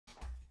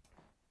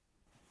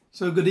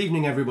So good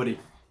evening everybody,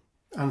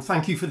 and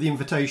thank you for the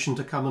invitation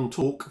to come and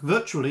talk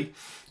virtually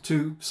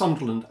to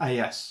Sunderland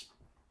AS.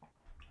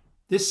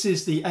 This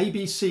is the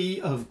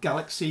ABC of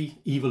galaxy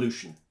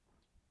evolution.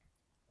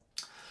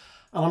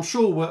 And I'm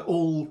sure we're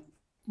all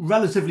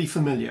relatively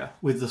familiar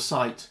with the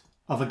sight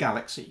of a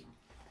galaxy,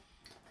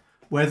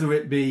 whether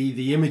it be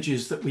the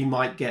images that we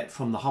might get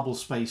from the Hubble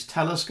Space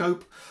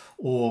Telescope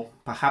or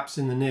perhaps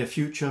in the near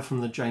future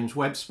from the James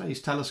Webb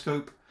Space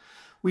Telescope.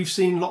 We've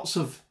seen lots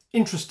of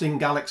interesting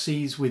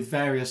galaxies with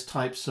various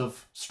types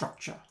of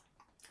structure.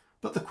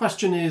 But the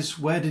question is,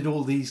 where did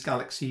all these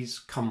galaxies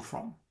come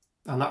from?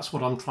 And that's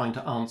what I'm trying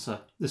to answer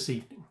this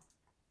evening.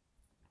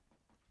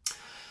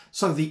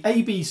 So the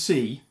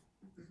ABC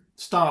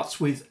starts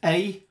with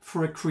A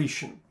for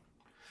accretion,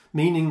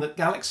 meaning that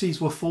galaxies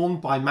were formed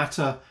by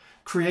matter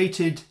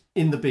created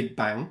in the Big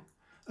Bang,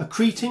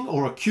 accreting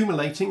or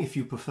accumulating, if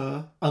you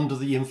prefer, under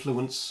the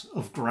influence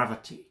of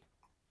gravity.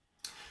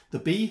 The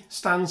B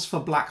stands for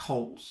black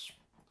holes.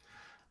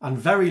 And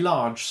very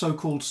large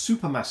so-called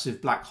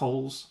supermassive black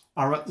holes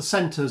are at the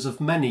centres of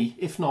many,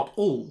 if not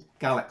all,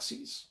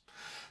 galaxies.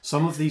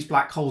 Some of these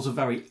black holes are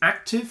very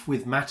active,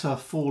 with matter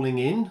falling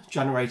in,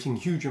 generating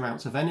huge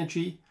amounts of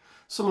energy.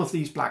 Some of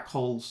these black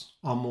holes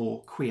are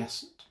more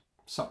quiescent,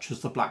 such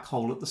as the black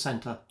hole at the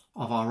centre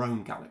of our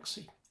own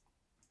galaxy.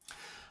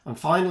 And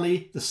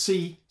finally, the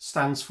C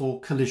stands for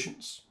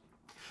collisions,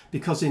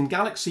 because in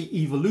galaxy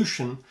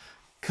evolution,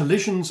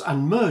 collisions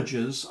and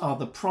mergers are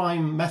the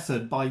prime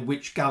method by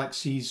which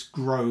galaxies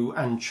grow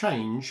and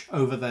change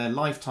over their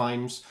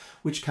lifetimes,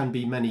 which can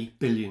be many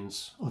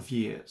billions of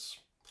years.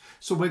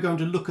 So we're going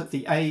to look at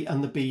the A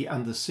and the B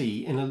and the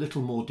C in a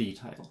little more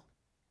detail.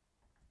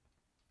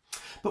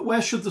 But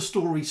where should the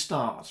story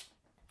start?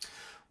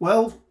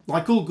 Well,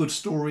 like all good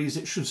stories,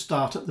 it should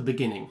start at the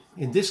beginning.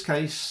 In this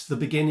case, the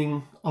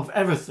beginning of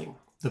everything,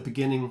 the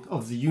beginning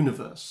of the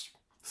universe,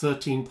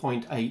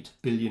 13.8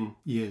 billion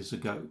years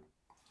ago.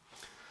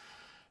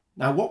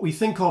 Now, what we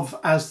think of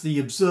as the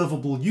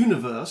observable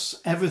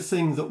universe,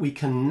 everything that we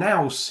can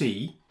now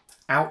see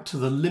out to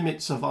the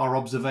limits of our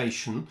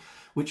observation,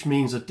 which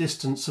means a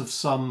distance of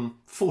some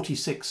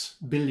 46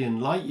 billion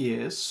light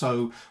years.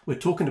 So we're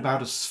talking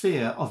about a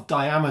sphere of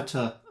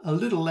diameter a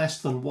little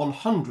less than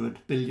 100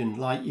 billion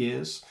light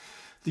years.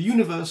 The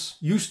universe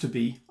used to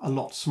be a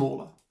lot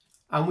smaller.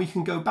 And we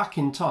can go back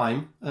in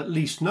time, at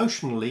least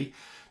notionally,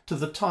 to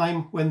the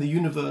time when the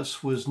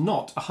universe was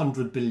not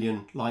 100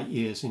 billion light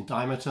years in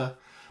diameter,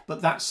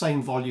 but that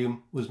same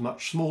volume was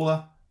much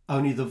smaller,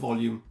 only the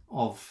volume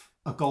of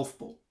a golf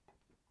ball.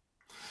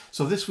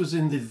 So this was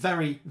in the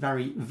very,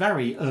 very,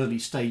 very early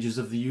stages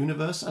of the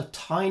universe, a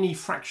tiny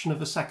fraction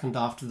of a second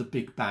after the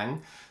Big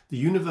Bang. The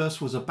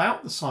universe was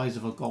about the size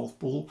of a golf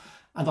ball,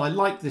 and I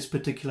like this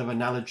particular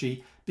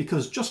analogy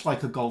because just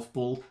like a golf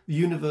ball, the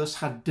universe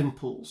had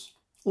dimples,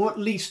 or at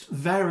least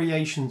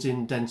variations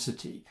in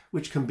density,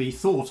 which can be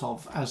thought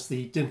of as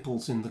the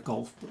dimples in the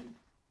golf ball.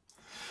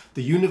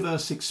 The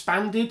universe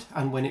expanded,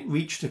 and when it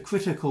reached a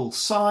critical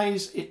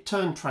size, it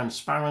turned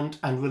transparent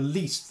and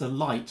released the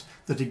light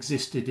that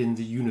existed in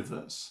the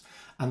universe.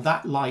 And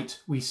that light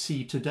we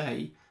see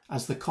today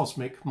as the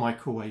cosmic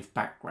microwave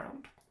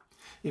background.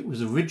 It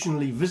was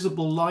originally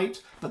visible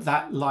light, but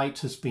that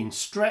light has been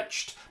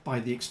stretched by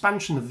the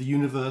expansion of the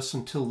universe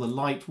until the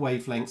light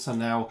wavelengths are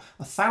now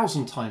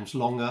 1,000 times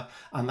longer,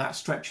 and that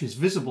stretches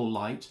visible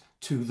light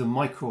to the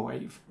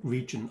microwave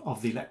region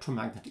of the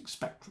electromagnetic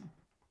spectrum.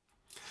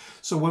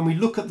 So when we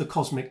look at the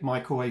cosmic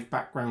microwave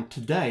background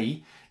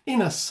today,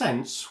 in a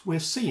sense, we're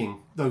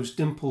seeing those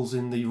dimples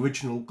in the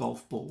original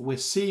golf ball. We're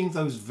seeing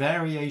those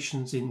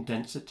variations in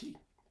density.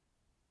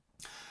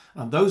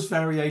 And those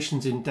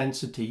variations in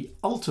density,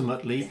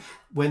 ultimately,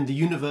 when the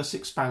universe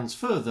expands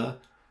further,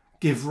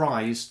 give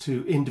rise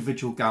to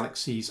individual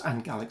galaxies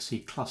and galaxy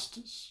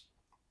clusters.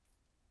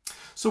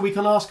 So we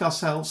can ask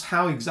ourselves,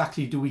 how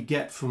exactly do we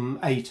get from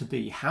A to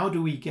B? How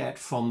do we get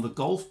from the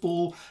golf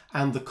ball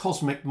and the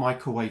cosmic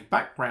microwave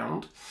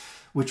background,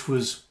 which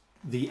was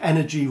the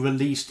energy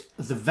released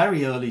at the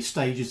very early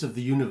stages of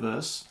the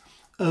universe,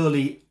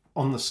 early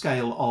on the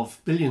scale of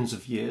billions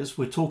of years?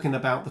 We're talking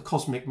about the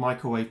cosmic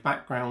microwave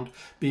background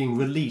being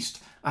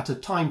released at a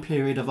time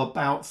period of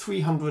about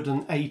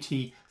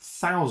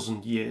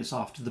 380,000 years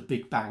after the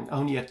Big Bang,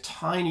 only a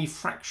tiny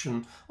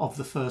fraction of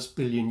the first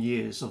billion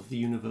years of the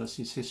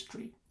universe's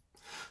history.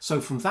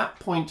 So from that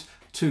point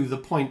to the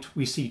point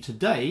we see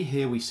today,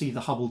 here we see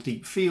the Hubble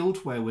Deep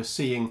Field, where we're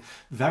seeing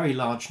very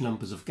large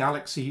numbers of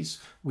galaxies.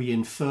 We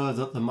infer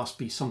that there must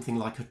be something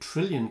like 1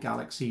 trillion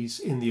galaxies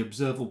in the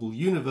observable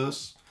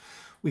universe.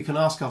 We can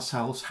ask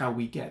ourselves how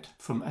we get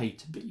from A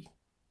to B.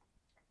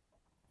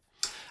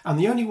 And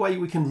the only way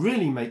we can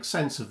really make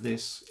sense of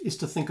this is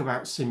to think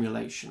about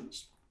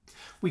simulations.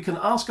 We can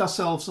ask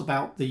ourselves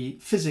about the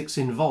physics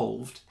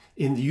involved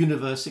in the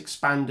universe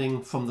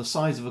expanding from the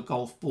size of a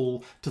golf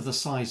ball to the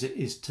size it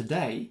is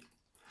today.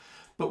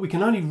 But we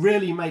can only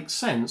really make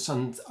sense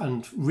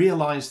and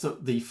realize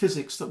that the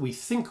physics that we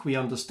think we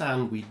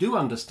do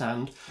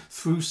understand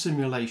through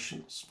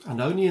simulations.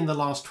 And only in the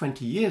last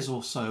 20 years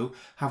or so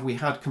have we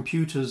had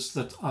computers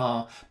that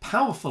are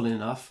powerful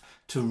enough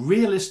to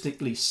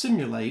realistically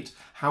simulate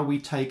how we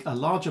take a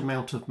large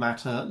amount of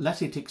matter,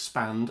 let it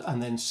expand,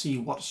 and then see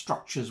what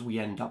structures we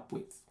end up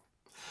with.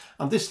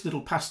 And this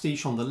little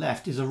pastiche on the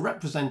left is a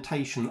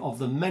representation of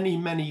the many,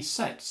 many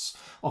sets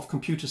of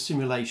computer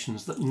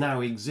simulations that now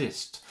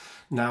exist,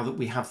 now that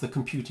we have the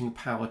computing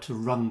power to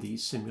run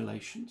these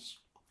simulations.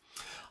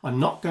 I'm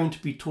not going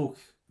to be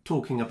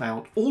talking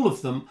about all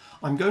of them.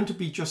 I'm going to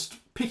be just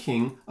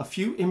picking a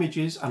few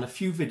images and a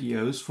few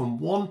videos from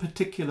one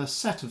particular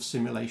set of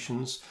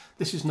simulations.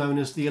 This is known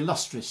as the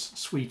Illustris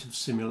suite of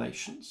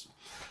simulations.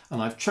 And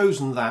I've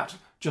chosen that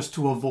just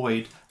to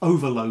avoid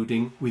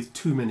overloading with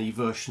too many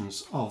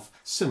versions of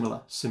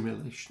similar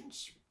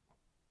simulations.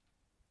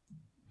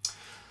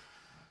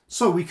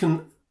 So we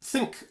can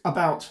think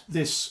about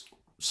this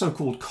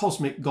so-called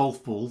cosmic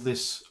golf ball,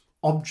 this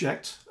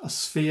object, a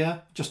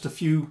sphere just a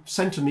few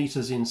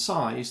centimeters in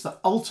size that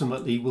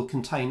ultimately will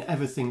contain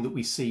everything that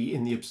we see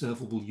in the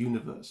observable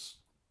universe.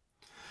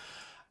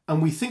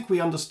 And we think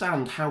we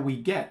understand how we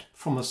get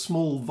from a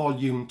small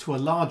volume to a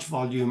large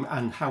volume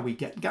and how we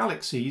get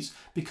galaxies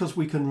because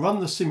we can run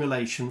the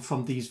simulation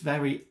from these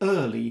very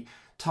early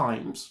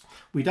times.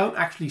 We don't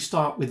actually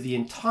start with the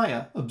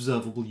entire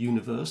observable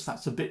universe.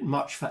 That's a bit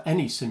much for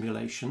any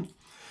simulation.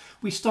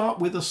 We start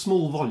with a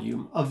small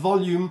volume, a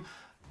volume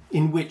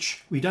in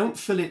which we don't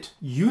fill it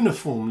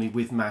uniformly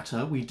with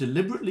matter. We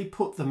deliberately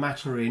put the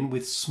matter in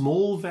with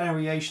small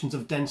variations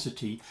of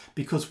density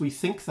because we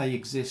think they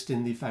exist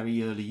in the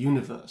very early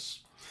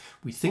universe.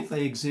 We think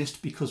they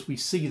exist because we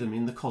see them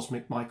in the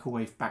cosmic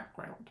microwave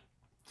background.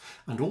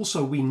 And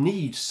also we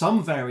need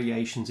some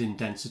variations in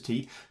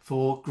density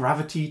for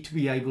gravity to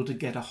be able to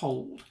get a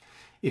hold.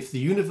 If the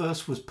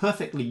universe was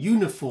perfectly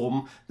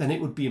uniform, then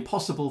it would be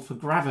impossible for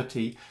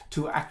gravity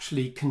to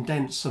actually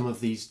condense some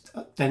of these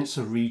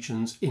denser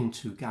regions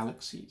into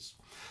galaxies.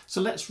 So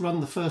let's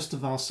run the first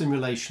of our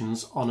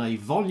simulations on a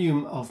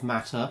volume of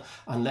matter,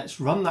 and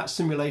let's run that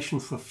simulation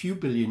for a few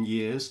billion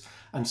years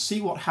and see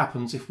what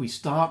happens if we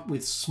start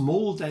with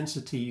small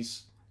density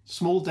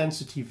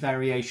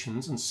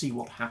variations and see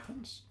what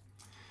happens.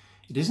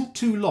 It isn't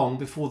too long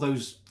before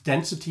those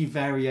density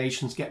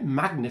variations get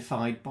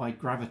magnified by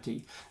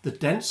gravity. The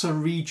denser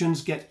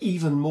regions get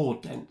even more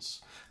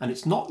dense. And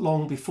it's not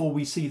long before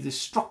we see this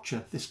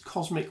structure, this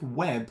cosmic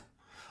web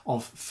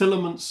of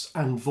filaments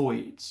and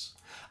voids.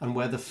 And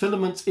where the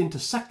filaments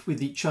intersect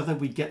with each other,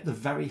 we get the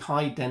very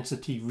high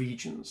density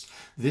regions.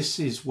 This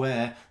is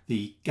where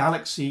the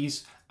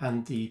galaxies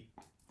and the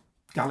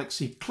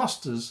galaxy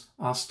clusters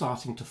are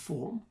starting to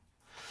form.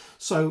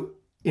 So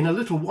in a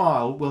little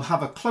while, we'll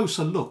have a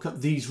closer look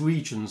at these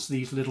regions,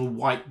 these little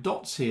white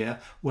dots here,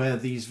 where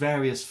these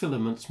various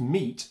filaments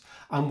meet,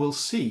 and we'll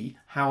see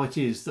how it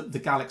is that the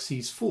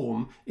galaxies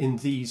form in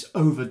these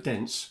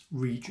overdense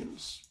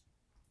regions.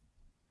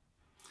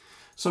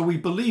 So we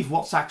believe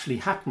what's actually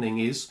happening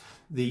is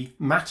the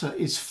matter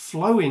is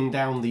flowing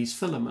down these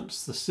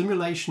filaments. The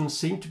simulations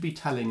seem to be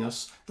telling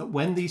us that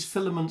when these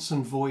filaments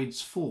and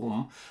voids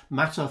form,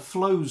 matter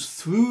flows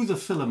through the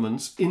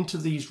filaments into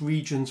these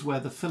regions where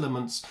the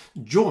filaments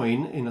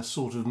join in a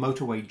sort of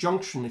motorway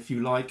junction, if you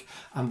like,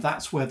 and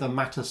that's where the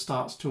matter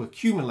starts to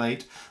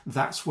accumulate.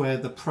 That's where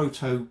the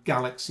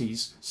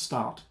proto-galaxies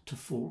start to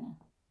form.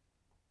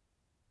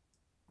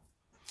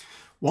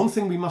 One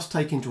thing we must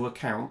take into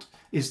account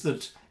is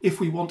that if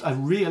we want a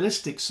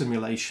realistic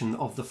simulation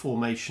of the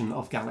formation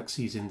of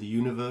galaxies in the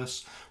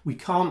universe, we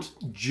can't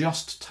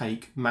just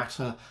take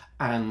matter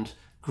and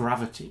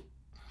gravity.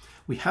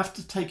 We have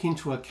to take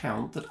into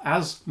account that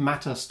as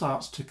matter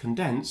starts to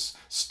condense,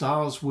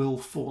 stars will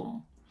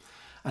form.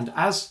 And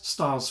as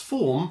stars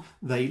form,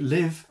 they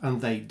live and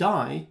they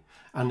die.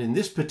 And in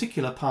this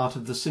particular part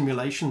of the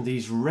simulation,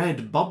 these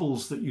red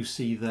bubbles that you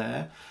see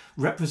there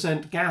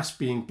represent gas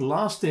being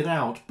blasted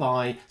out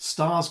by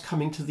stars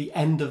coming to the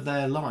end of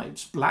their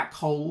lives, black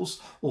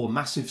holes or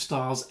massive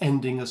stars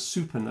ending as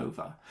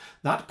supernova.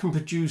 That can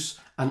produce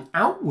an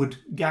outward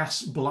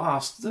gas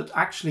blast that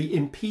actually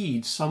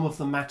impedes some of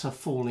the matter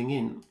falling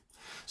in.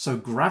 So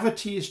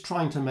gravity is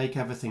trying to make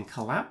everything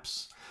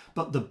collapse,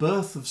 but the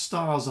birth of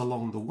stars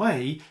along the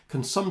way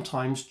can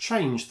sometimes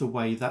change the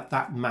way that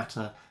that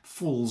matter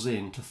falls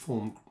in to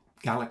form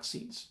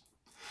galaxies.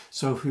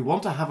 So if we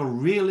want to have a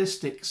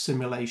realistic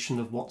simulation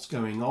of what's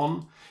going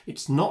on,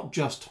 it's not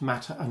just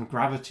matter and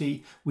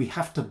gravity. We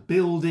have to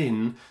build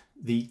in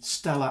the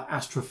stellar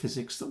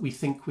astrophysics that we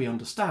think we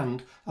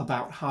understand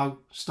about how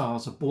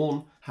stars are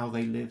born, how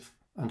they live,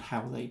 and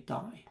how they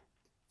die.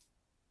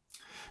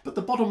 But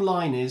the bottom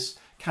line is,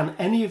 can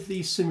any of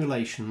these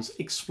simulations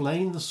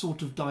explain the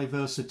sort of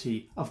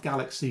diversity of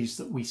galaxies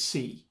that we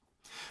see?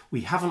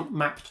 We haven't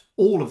mapped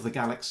all of the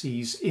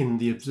galaxies in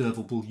the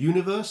observable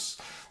universe.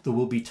 There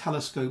will be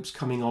telescopes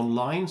coming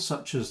online,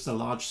 such as the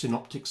Large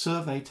Synoptic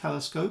Survey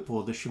Telescope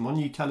or the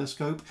Chamonix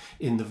Telescope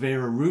in the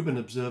Vera Rubin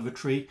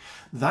Observatory.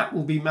 That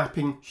will be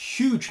mapping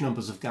huge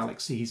numbers of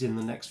galaxies in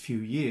the next few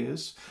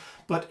years.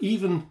 But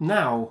even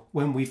now,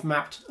 when we've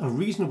mapped a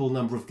reasonable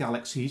number of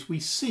galaxies,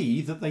 we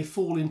see that they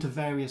fall into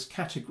various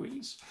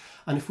categories.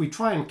 And if we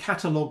try and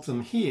catalogue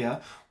them here,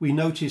 we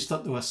notice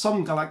that there are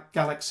some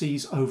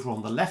galaxies over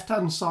on the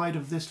left-hand side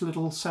of this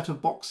little set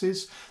of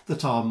boxes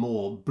that are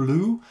more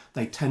blue.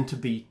 They tend to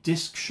be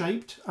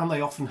disc-shaped and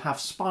they often have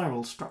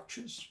spiral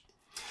structures.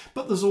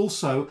 But there's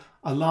also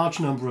a large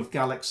number of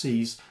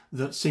galaxies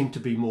that seem to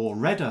be more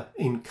redder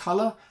in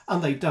colour,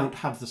 and they don't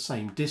have the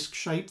same disc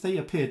shape. They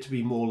appear to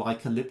be more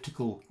like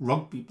elliptical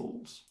rugby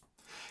balls.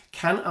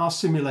 Can our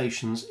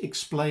simulations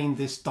explain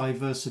this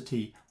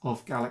diversity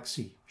of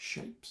galaxy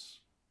shapes?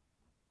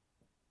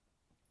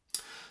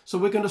 So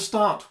we're going to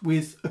start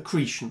with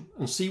accretion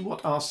and see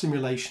what our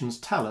simulations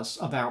tell us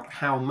about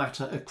how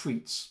matter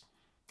accretes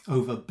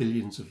over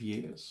billions of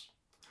years.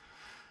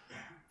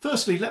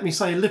 Firstly, let me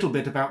say a little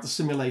bit about the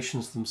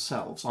simulations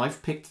themselves.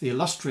 I've picked the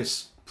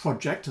Illustris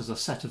project as a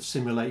set of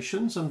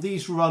simulations, and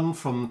these run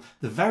from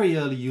the very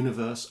early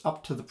universe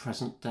up to the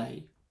present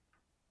day.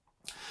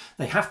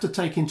 They have to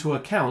take into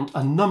account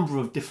a number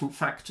of different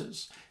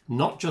factors,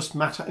 not just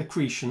matter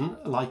accretion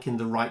like in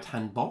the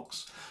right-hand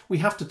box. We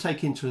have to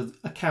take into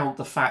account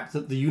the fact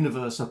that the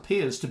universe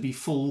appears to be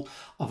full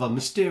of a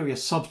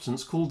mysterious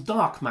substance called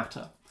dark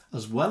matter,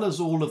 as well as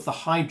all of the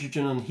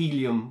hydrogen and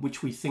helium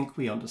which we think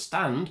we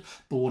understand,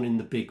 born in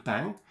the Big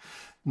Bang.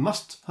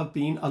 Must have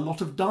been a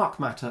lot of dark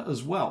matter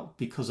as well,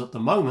 because at the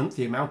moment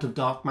the amount of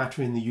dark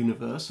matter in the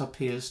universe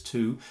appears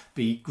to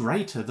be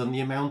greater than the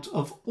amount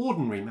of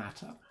ordinary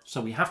matter.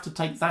 So we have to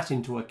take that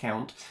into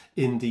account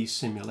in these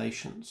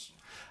simulations.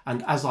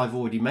 And as I've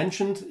already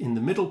mentioned, in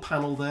the middle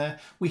panel there,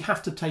 we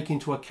have to take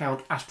into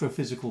account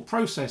astrophysical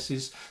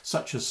processes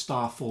such as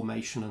star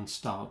formation and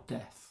star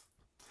death.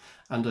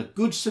 And a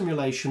good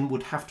simulation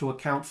would have to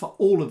account for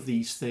all of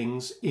these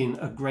things in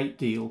a great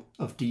deal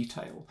of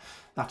detail.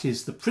 That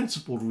is the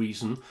principal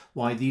reason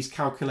why these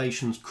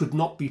calculations could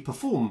not be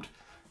performed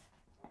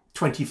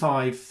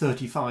 25,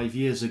 35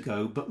 years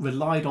ago, but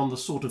relied on the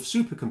sort of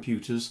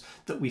supercomputers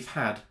that we've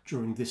had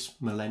during this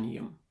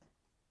millennium.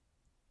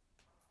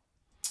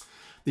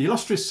 The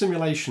Illustris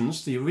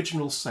simulations, the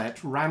original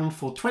set, ran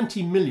for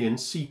 20 million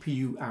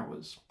CPU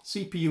hours.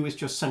 CPU is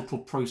just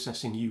central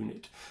processing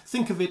unit.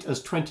 Think of it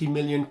as 20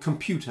 million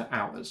computer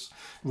hours,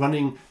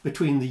 running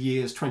between the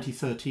years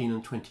 2013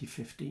 and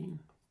 2015.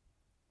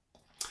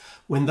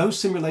 When those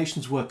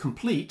simulations were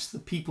complete, the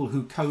people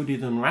who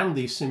coded and ran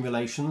these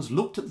simulations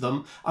looked at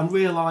them and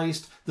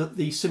realized that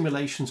the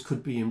simulations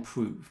could be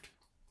improved.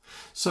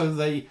 So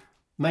they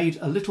made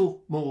a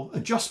little more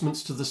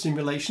adjustments to the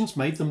simulations,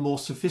 made them more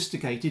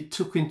sophisticated,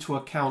 took into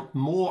account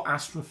more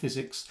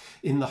astrophysics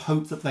in the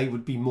hope that they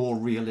would be more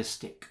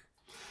realistic.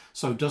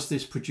 So does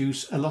this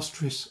produce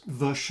Illustris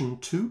version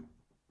 2?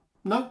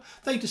 No,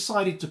 they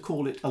decided to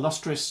call it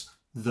Illustris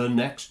the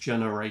Next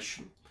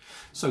Generation.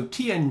 So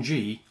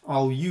TNG,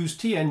 I'll use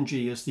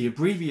TNG as the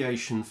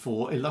abbreviation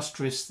for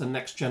Illustris the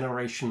Next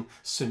Generation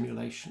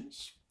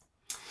simulations.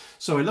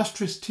 So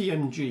Illustris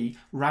TNG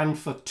ran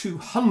for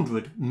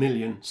 200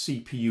 million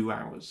CPU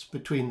hours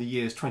between the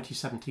years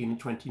 2017 and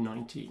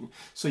 2019.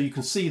 So you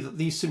can see that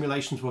these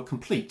simulations were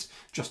complete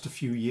just a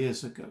few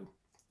years ago.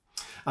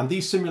 And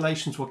these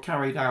simulations were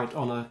carried out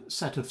on a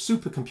set of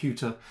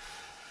supercomputer,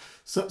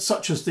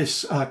 such as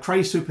this Cray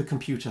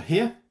supercomputer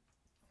here.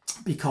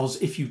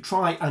 Because if you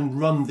try and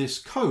run this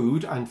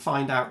code and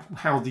find out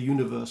how the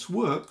universe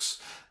works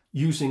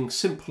using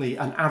simply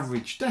an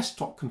average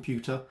desktop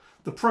computer,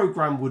 the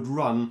program would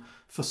run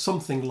for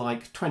something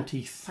like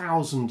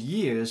 20,000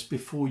 years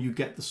before you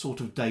get the sort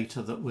of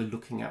data that we're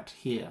looking at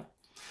here.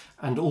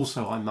 And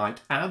also I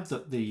might add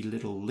that the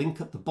little link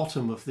at the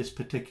bottom of this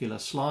particular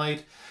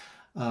slide,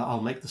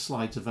 I'll make the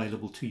slides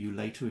available to you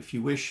later if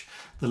you wish.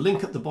 The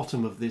link at the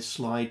bottom of this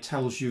slide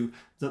tells you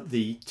that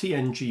the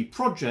TNG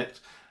project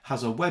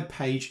has a web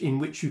page in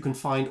which you can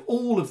find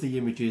all of the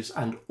images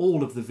and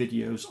all of the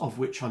videos, of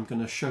which I'm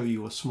going to show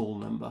you a small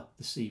number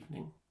this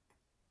evening.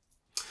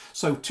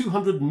 So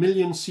 200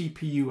 million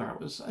CPU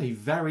hours, a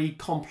very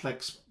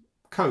complex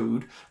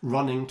code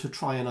running to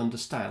try and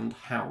understand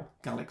how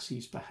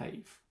galaxies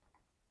behave.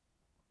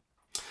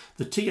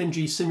 The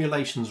TNG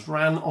simulations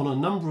ran on a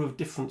number of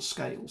different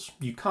scales.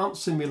 You can't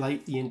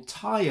simulate the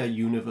entire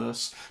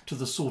universe to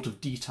the sort of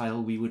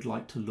detail we would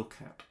like to look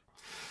at.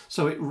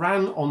 So it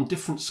ran on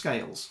different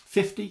scales,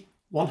 50,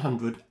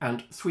 100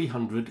 and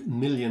 300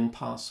 million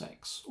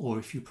parsecs, or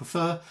if you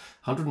prefer,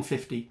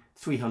 150,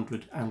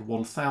 300 and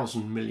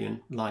 1000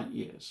 million light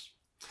years.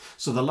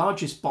 So the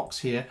largest box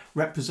here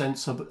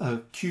represents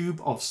a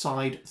cube of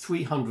side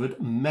 300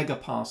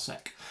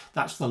 megaparsec.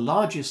 That's the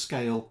largest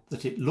scale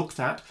that it looked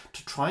at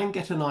to try and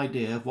get an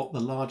idea of what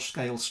the large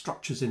scale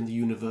structures in the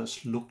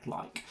universe looked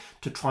like,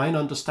 to try and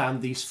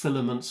understand these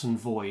filaments and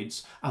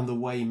voids and the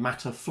way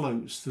matter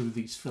flows through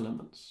these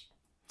filaments.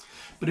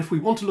 But if we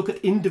want to look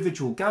at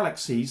individual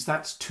galaxies,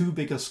 that's too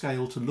big a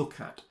scale to look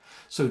at.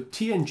 So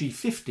TNG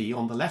 50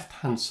 on the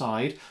left-hand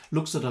side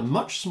looks at a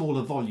much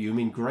smaller volume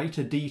in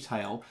greater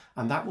detail,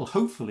 and that will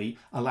hopefully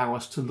allow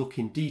us to look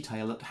in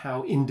detail at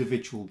how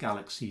individual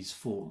galaxies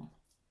form.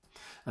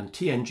 And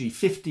TNG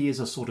 50 is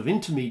a sort of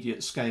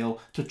intermediate scale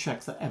to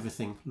check that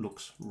everything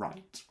looks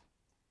right.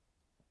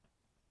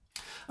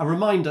 A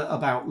reminder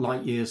about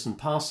light years and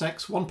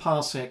parsecs. 1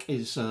 parsec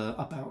is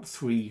about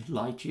 3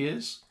 light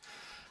years.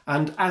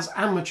 And as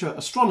amateur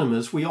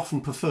astronomers, we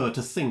often prefer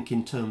to think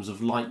in terms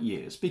of light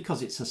years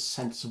because it's a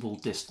sensible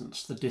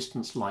distance, the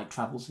distance light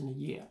travels in a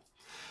year.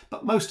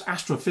 But most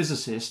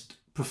astrophysicists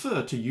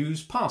prefer to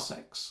use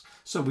parsecs,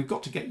 so we've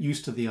got to get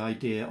used to the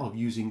idea of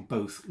using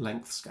both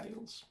length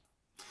scales.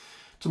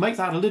 To make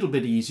that a little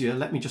bit easier,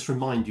 let me just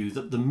remind you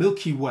that the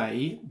Milky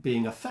Way,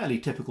 being a fairly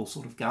typical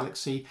sort of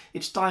galaxy,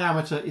 its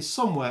diameter is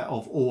somewhere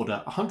of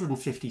order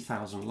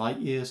 150,000 light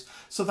years,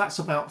 so that's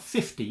about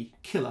 50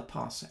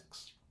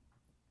 kiloparsecs.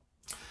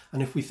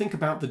 And if we think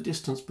about the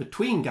distance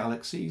between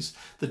galaxies,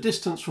 the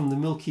distance from the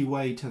Milky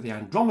Way to the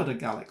Andromeda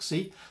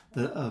galaxy,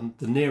 the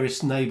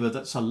nearest neighbour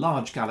that's a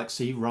large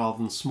galaxy rather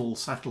than small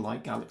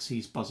satellite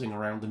galaxies buzzing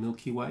around the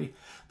Milky Way,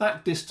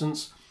 that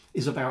distance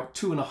is about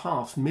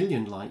 2.5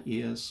 million light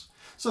years.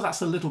 So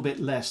that's a little bit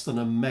less than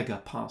a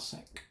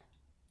megaparsec.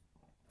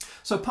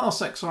 So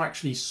parsecs are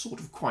actually sort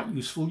of quite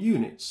useful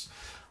units.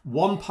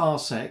 1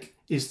 parsec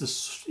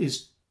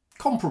is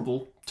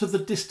comparable to the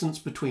distance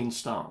between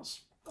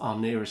stars. Our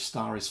nearest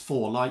star is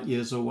 4 light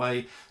years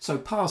away, so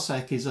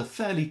parsec is a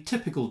fairly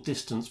typical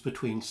distance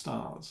between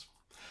stars.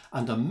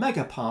 And a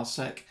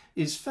megaparsec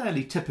is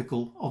fairly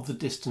typical of the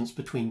distance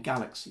between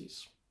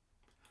galaxies.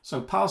 So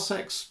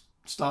parsecs,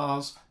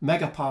 stars,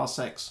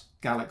 megaparsecs,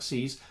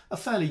 galaxies, a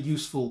fairly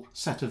useful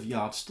set of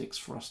yardsticks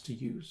for us to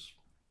use.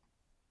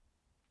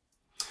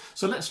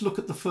 So let's look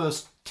at the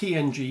first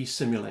TNG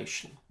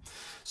simulation.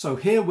 So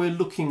here we're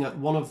looking at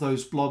one of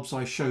those blobs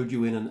I showed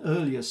you in an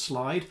earlier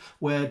slide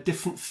where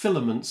different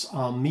filaments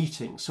are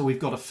meeting. So we've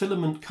got a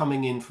filament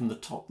coming in from the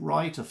top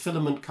right, a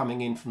filament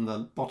coming in from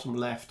the bottom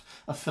left,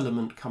 a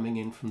filament coming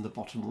in from the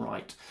bottom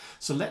right.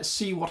 So let's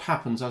see what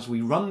happens as we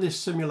run this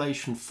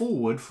simulation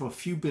forward for a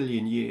few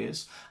billion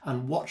years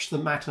and watch the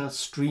matter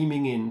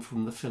streaming in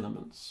from the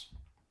filaments.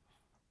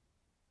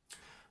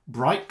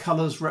 Bright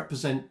colours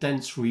represent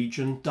dense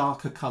region,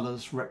 darker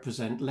colours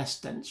represent less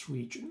dense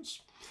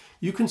regions.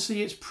 You can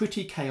see it's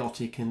pretty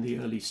chaotic in the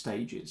early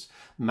stages.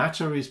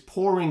 Matter is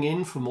pouring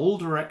in from all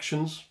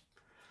directions,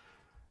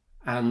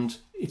 and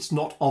it's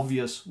not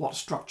obvious what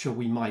structure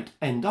we might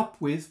end up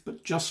with,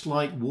 but just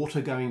like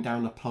water going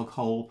down a plug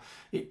hole,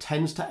 it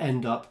tends to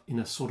end up in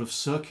a sort of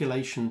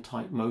circulation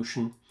type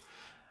motion,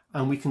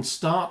 and we can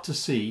start to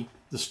see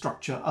the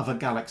structure of a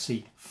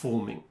galaxy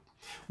forming.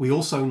 We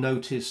also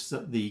notice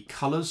that the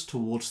colours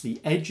towards the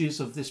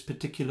edges of this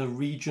particular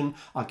region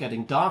are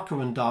getting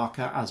darker and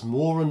darker as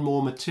more and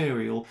more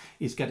material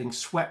is getting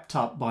swept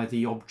up by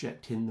the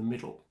object in the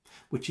middle,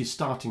 which is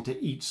starting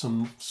to eat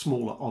some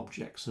smaller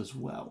objects as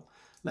well.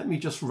 Let me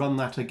just run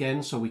that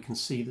again so we can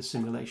see the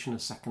simulation a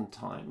second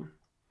time.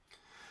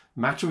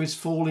 Matter is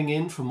falling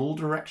in from all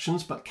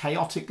directions, but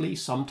chaotically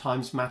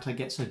sometimes matter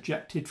gets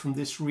ejected from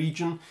this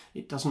region.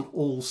 It doesn't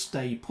all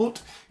stay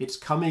put. It's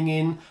coming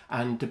in,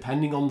 and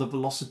depending on the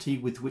velocity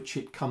with which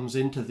it comes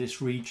into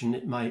this region,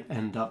 it may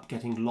end up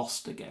getting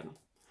lost again.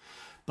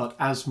 But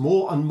as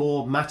more and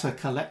more matter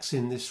collects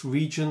in this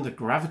region, the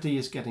gravity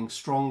is getting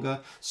stronger,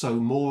 so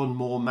more and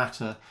more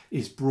matter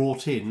is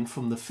brought in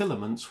from the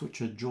filaments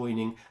which are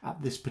joining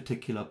at this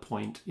particular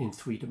point in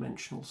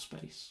three-dimensional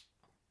space.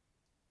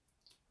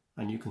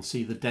 And you can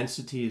see the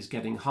density is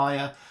getting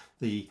higher.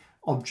 The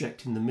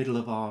object in the middle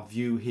of our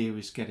view here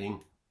is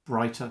getting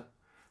brighter,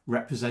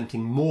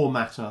 representing more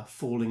matter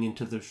falling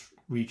into the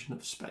region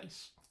of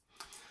space.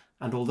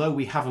 And although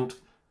we haven't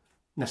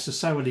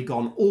necessarily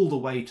gone all the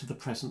way to the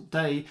present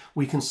day,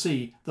 we can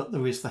see that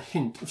there is the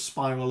hint of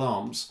spiral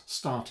arms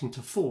starting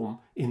to form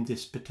in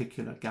this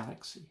particular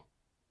galaxy.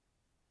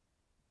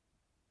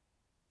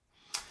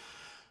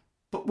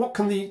 But what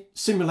can the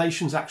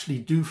simulations actually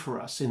do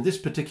for us? In this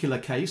particular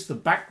case, the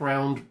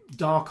background,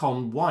 dark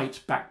on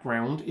white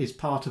background, is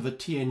part of a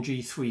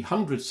TNG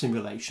 300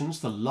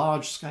 simulations, the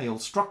large-scale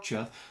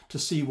structure, to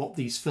see what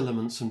these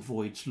filaments and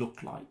voids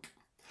look like.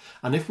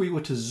 And if we were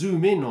to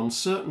zoom in on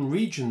certain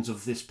regions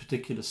of this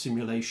particular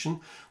simulation,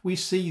 we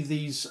see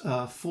these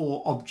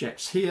 4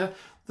 objects here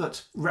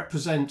that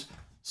represent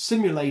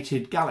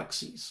simulated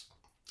galaxies.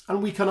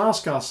 And we can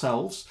ask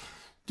ourselves,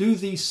 do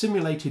these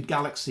simulated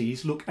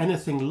galaxies look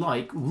anything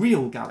like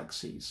real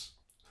galaxies?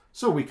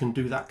 So we can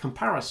do that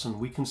comparison.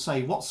 We can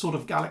say, what sort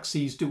of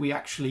galaxies do we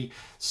actually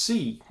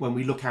see when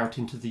we look out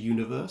into the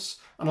universe?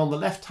 And on the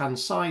left-hand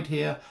side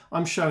here,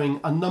 I'm showing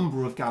a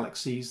number of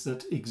galaxies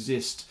that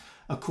exist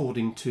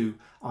according to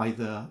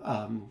either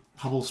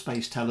Hubble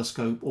Space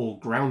Telescope or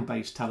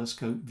ground-based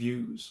telescope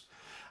views.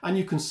 And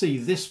you can see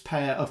this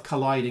pair of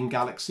colliding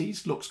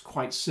galaxies looks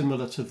quite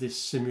similar to this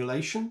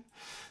simulation.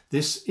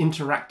 This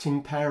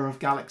interacting pair of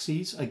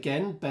galaxies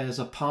again bears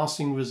a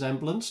passing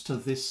resemblance to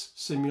this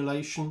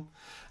simulation,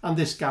 and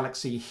this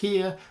galaxy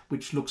here,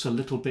 which looks a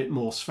little bit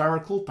more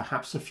spherical,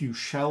 perhaps a few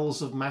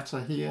shells of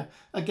matter here,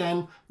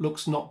 again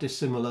looks not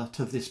dissimilar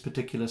to this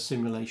particular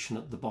simulation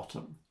at the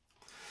bottom.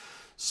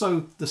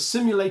 So the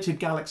simulated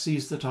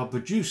galaxies that are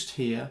produced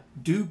here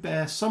do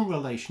bear some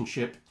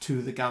relationship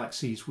to the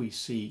galaxies we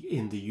see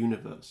in the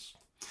universe.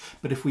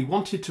 But if we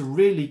wanted to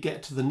really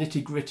get to the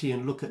nitty-gritty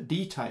and look at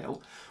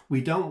detail,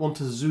 we don't want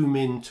to zoom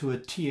in to a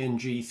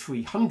TNG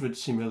 300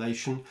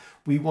 simulation.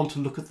 We want to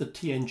look at the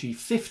TNG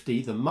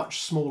 50, the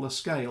much smaller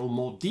scale,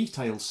 more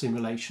detailed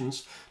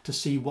simulations, to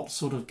see what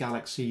sort of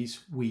galaxies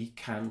we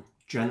can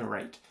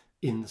generate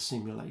in the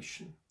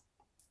simulation.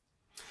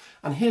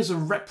 And here's a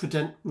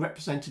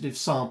representative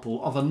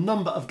sample of a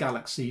number of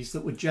galaxies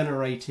that were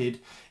generated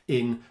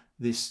in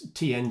this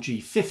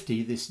TNG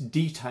 50, this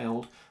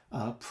detailed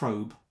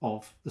probe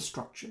of the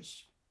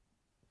structures.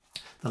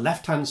 The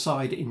left-hand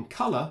side in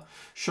colour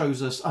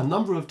shows us a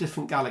number of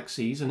different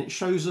galaxies, and it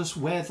shows us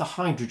where the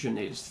hydrogen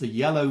is, the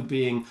yellow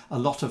being a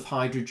lot of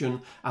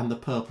hydrogen and the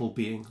purple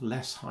being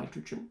less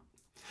hydrogen.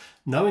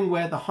 Knowing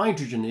where the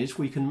hydrogen is,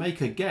 we can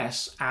make a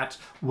guess at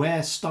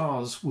where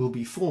stars will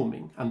be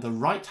forming, and the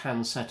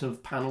right-hand set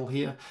of panel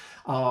here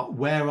are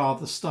where are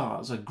the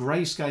stars, a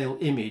grayscale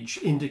image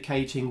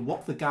indicating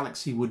what the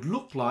galaxy would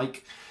look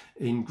like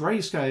in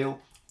grayscale.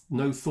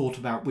 No thought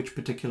about which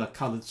particular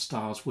coloured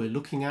stars we're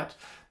looking at,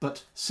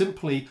 but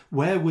simply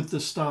where would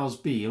the stars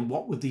be and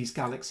what would these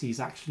galaxies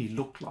actually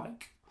look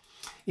like.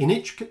 In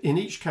each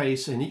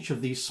case, in each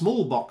of these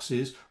small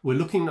boxes, we're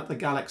looking at the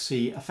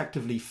galaxy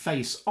effectively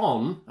face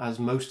on, as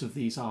most of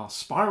these are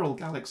spiral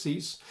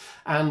galaxies,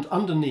 and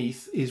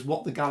underneath is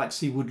what the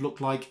galaxy would look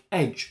like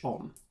edge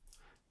on.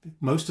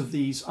 Most of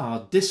these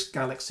are disk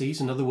galaxies,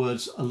 in other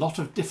words, a lot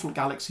of different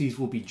galaxies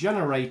will be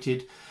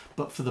generated,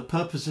 but for the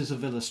purposes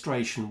of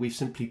illustration, we've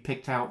simply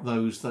picked out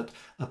those that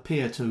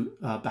appear to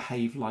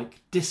behave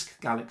like disk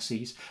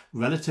galaxies,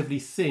 relatively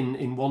thin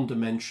in one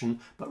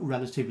dimension, but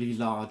relatively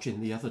large in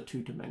the other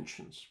two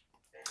dimensions.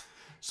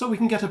 So we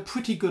can get a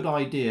pretty good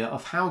idea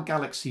of how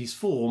galaxies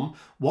form,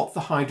 what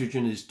the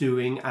hydrogen is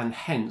doing, and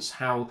hence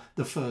how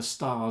the first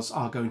stars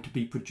are going to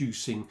be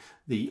producing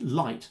the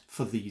light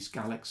for these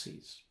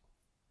galaxies.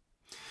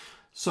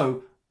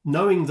 So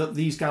knowing that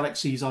these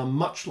galaxies are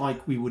much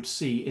like we would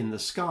see in the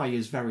sky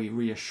is very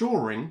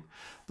reassuring,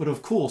 but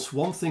of course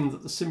one thing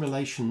that the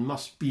simulation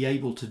must be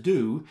able to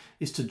do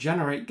is to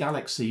generate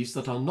galaxies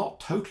that are not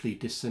totally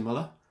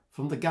dissimilar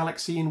from the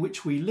galaxy in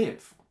which we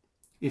live.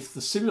 If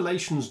the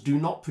simulations do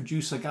not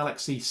produce a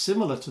galaxy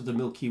similar to the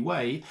Milky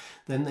Way,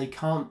 then they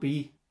can't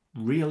be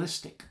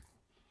realistic.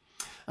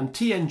 And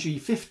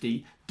TNG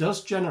 50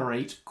 does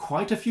generate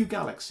quite a few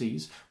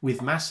galaxies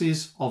with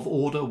masses of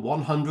order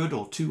 100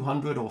 or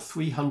 200 or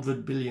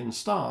 300 billion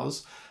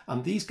stars,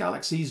 and these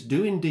galaxies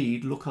do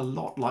indeed look a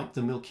lot like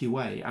the Milky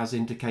Way, as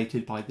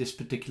indicated by this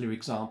particular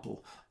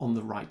example on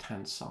the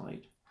right-hand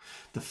side.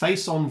 The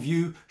face-on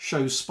view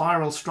shows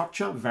spiral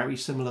structure, very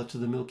similar to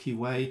the Milky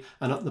Way,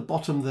 and at the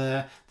bottom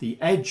there, the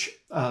edge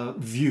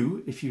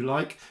view, if you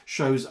like,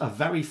 shows a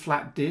very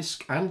flat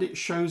disk, and it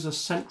shows a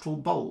central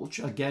bulge,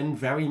 again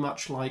very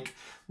much like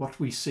what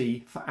we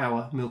see for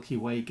our Milky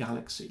Way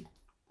galaxy.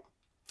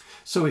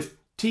 So if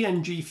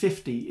TNG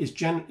 50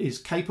 is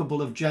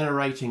capable of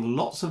generating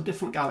lots of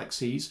different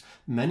galaxies,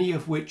 many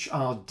of which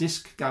are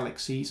disk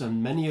galaxies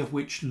and many of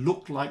which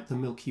look like the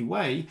Milky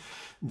Way,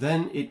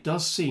 then it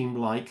does seem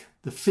like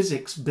the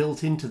physics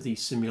built into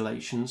these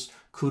simulations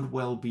could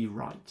well be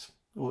right.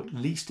 Or at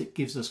least it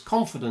gives us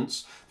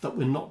confidence that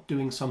we're not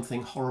doing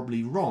something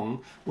horribly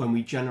wrong when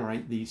we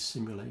generate these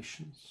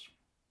simulations.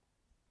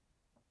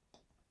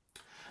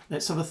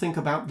 Let's have a think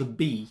about the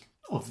B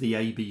of the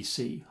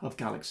ABC of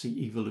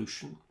galaxy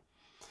evolution.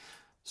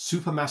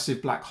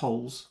 Supermassive black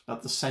holes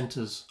at the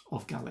centres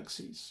of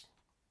galaxies.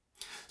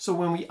 So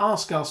when we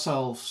ask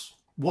ourselves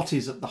what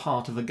is at the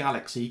heart of a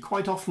galaxy,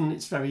 quite often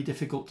it's very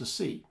difficult to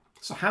see.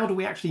 So how do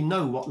we actually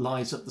know what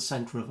lies at the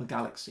centre of a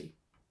galaxy?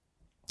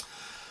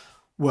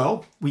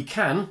 Well, we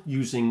can,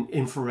 using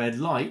infrared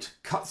light,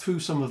 cut through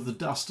some of the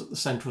dust at the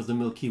centre of the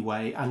Milky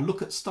Way and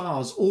look at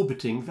stars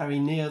orbiting very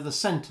near the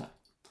centre.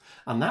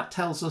 And that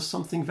tells us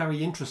something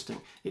very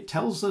interesting. It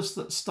tells us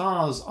that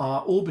stars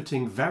are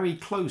orbiting very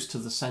close to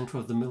the centre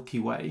of the Milky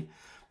Way,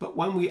 but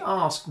when we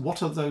ask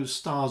what are those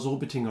stars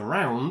orbiting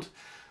around,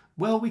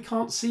 well, we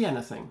can't see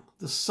anything.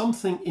 There's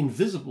something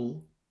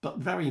invisible but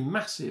very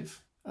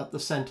massive at the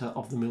centre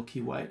of the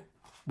Milky Way.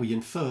 We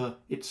infer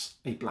it's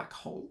a black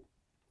hole.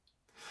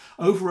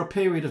 Over a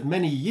period of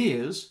many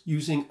years,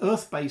 using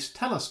Earth-based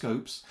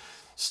telescopes,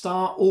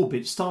 star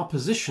orbits, star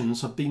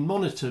positions have been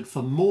monitored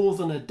for more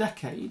than a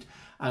decade,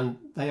 and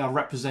they are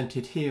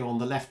represented here on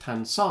the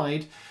left-hand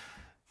side.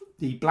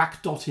 The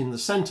black dot in the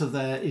centre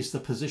there is the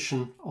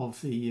position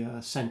of the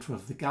centre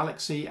of the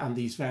galaxy, and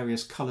these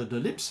various coloured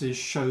ellipses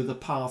show the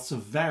paths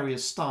of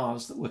various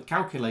stars that were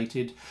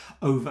calculated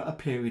over a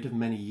period of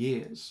many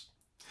years.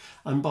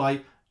 And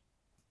by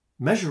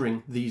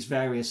measuring these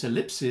various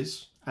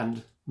ellipses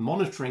and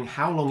monitoring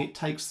how long it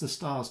takes the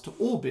stars to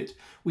orbit,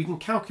 we can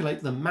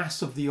calculate the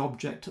mass of the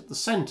object at the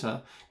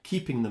centre,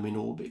 keeping them in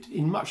orbit,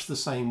 in much the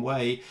same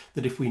way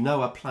that if we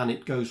know a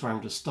planet goes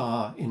around a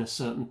star in a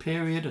certain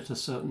period at a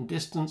certain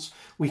distance,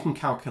 we can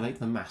calculate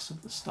the mass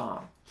of the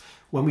star.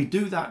 When we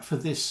do that for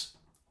this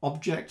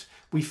object,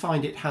 we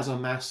find it has a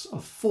mass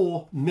of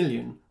 4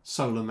 million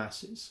solar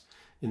masses.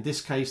 In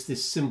this case,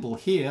 this symbol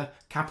here,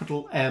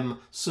 capital M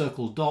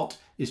circle dot,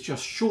 is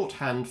just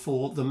shorthand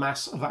for the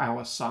mass of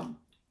our Sun.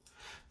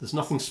 There's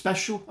nothing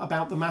special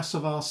about the mass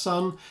of our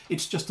Sun,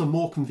 it's just a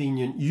more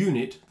convenient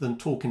unit than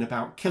talking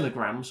about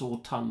kilograms or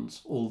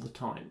tons all the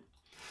time.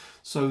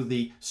 So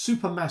the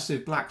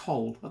supermassive black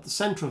hole at the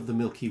centre of the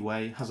Milky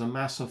Way has a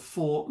mass of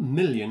 4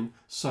 million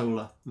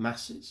solar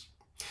masses.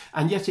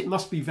 And yet it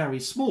must be very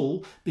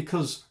small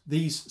because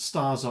these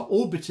stars are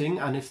orbiting,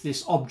 and if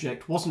this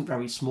object wasn't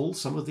very small,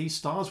 some of these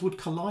stars would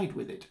collide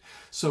with it.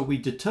 So we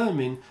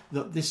determine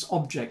that this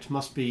object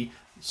must be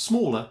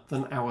smaller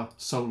than our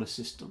solar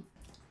system.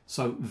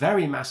 So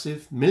very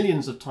massive,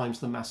 millions of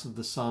times the mass of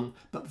the Sun,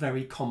 but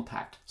very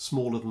compact,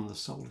 smaller than the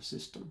solar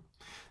system.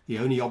 The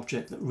only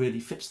object that really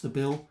fits the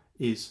bill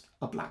is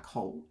a black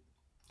hole.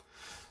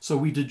 So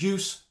we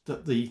deduce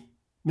that the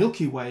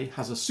Milky Way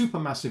has a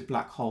supermassive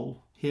black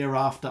hole.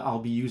 Hereafter, I'll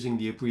be using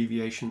the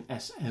abbreviation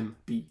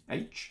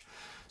SMBH.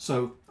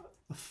 So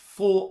a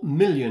 4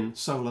 million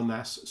solar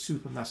mass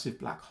supermassive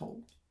black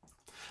hole.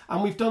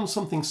 And we've done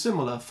something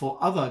similar for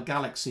other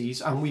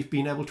galaxies, and we've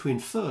been able to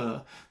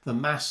infer the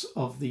mass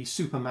of the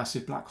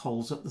supermassive black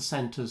holes at the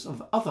centres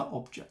of other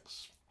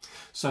objects.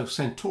 So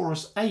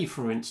Centaurus A,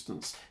 for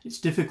instance, it's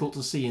difficult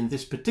to see in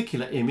this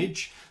particular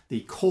image.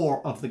 The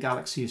core of the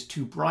galaxy is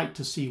too bright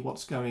to see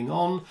what's going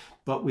on,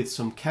 but with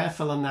some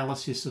careful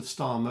analysis of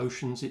star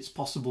motions, it's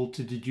possible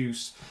to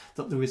deduce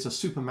that there is a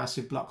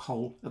supermassive black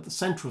hole at the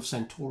centre of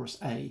Centaurus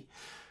A,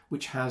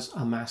 which has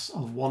a mass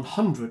of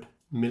 100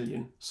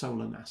 million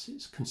solar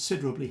masses,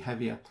 considerably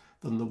heavier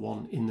than the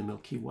one in the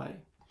Milky Way.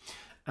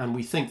 And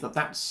we think that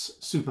that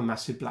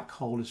supermassive black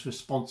hole is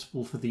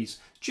responsible for these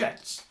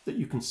jets that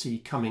you can see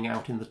coming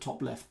out in the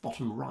top left,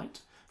 bottom right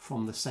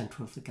from the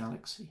centre of the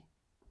galaxy.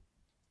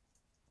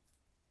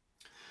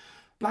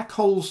 Black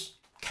holes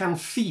can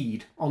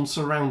feed on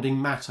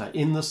surrounding matter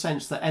in the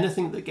sense that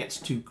anything that gets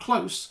too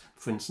close,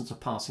 for instance a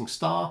passing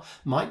star,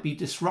 might be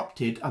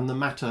disrupted and the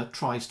matter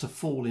tries to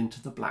fall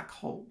into the black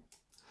hole.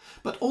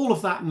 But all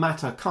of that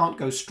matter can't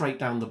go straight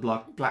down the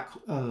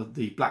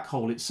black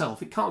hole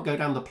itself. It can't go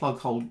down the plug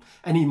hole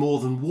any more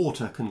than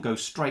water can go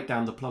straight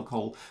down the plug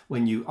hole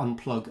when you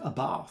unplug a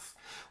bath.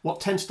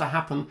 What tends to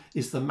happen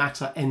is the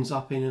matter ends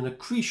up in an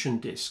accretion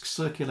disk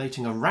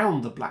circulating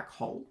around the black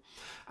hole.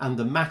 And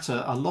the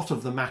matter, a lot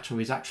of the matter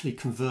is actually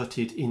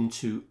converted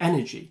into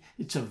energy.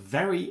 It's a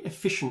very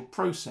efficient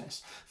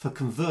process for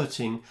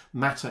converting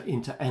matter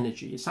into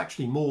energy. It's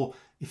actually more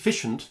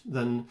efficient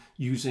than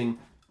using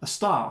a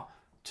star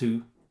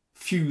to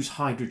fuse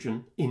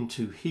hydrogen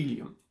into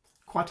helium.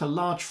 Quite a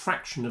large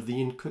fraction of the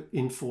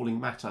infalling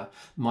matter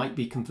might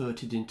be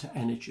converted into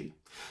energy.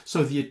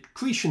 So the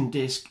accretion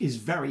disk is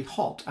very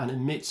hot and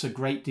emits a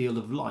great deal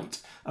of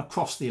light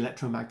across the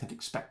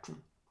electromagnetic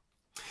spectrum.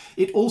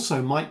 It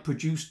also might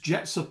produce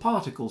jets of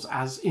particles,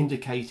 as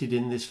indicated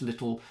in this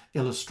little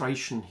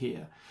illustration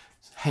here,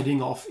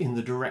 heading off in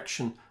the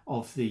direction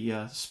of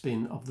the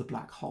spin of the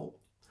black hole.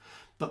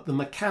 But the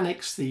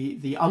mechanics,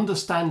 the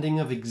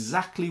understanding of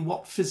exactly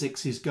what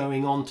physics is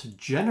going on to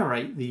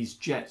generate these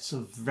jets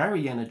of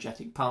very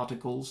energetic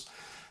particles,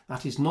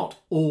 that is not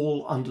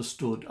all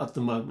understood at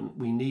the moment.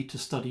 We need to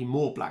study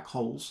more black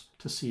holes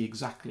to see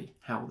exactly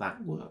how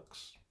that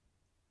works.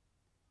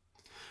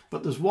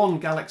 But there's one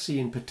galaxy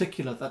in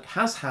particular that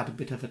has had a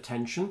bit of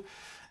attention.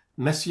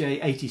 Messier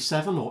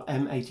 87 or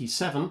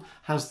M87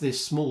 has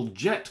this small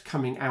jet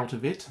coming out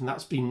of it, and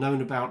that's been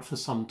known about for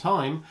some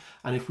time.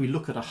 And if we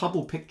look at a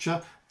Hubble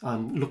picture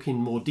and look in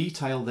more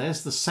detail,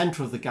 there's the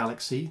centre of the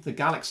galaxy. The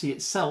galaxy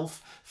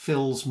itself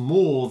fills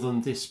more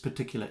than this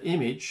particular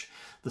image.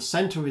 The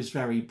centre is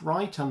very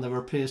bright and there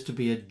appears to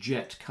be a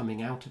jet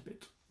coming out of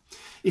it.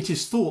 It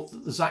is thought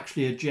that there's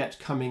actually a jet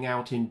coming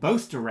out in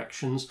both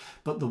directions,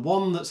 but the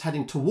one that's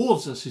heading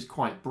towards us is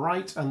quite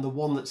bright and the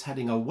one that's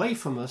heading away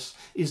from us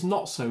is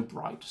not so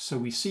bright. So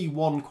we see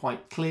one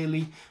quite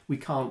clearly, we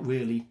can't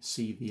really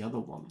see the other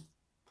one.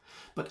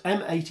 But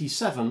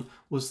M87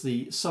 was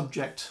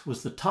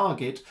the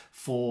target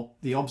for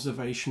the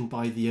observation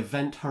by the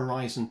Event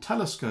Horizon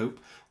Telescope,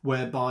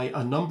 whereby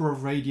a number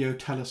of radio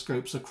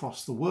telescopes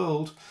across the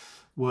world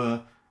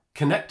were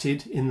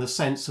connected in the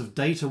sense of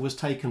data was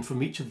taken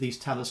from each of these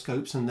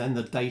telescopes and then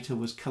the data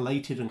was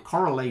collated and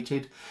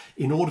correlated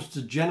in order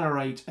to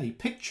generate a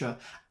picture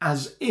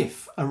as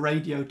if a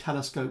radio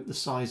telescope the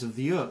size of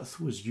the Earth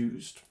was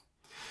used.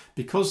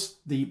 Because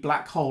the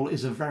black hole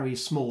is a very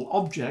small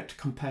object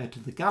compared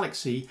to the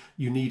galaxy,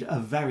 you need a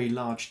very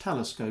large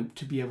telescope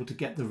to be able to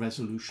get the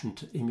resolution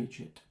to image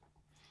it.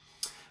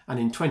 And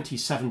in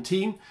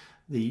 2017,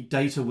 The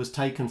data was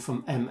taken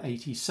from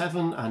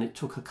M87 and it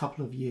took a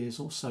couple of years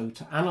or so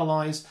to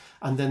analyse,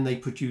 and then they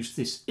produced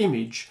this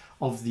image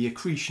of the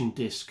accretion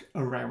disk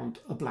around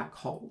a black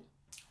hole.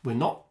 We're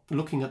not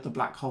looking at the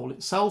black hole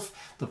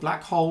itself. The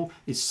black hole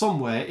is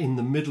somewhere in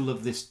the middle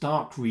of this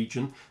dark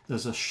region.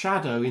 There's a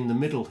shadow in the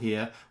middle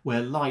here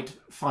where light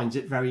finds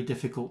it very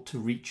difficult to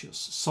reach us.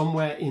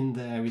 Somewhere in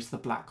there is the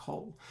black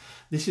hole.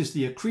 This is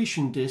the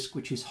accretion disk,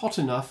 which is hot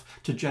enough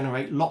to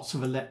generate lots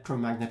of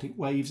electromagnetic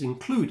waves,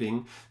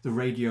 including the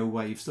radio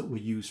waves that were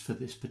used for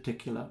this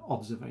particular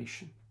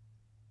observation.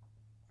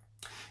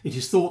 It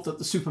is thought that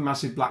the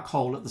supermassive black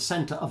hole at the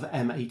centre of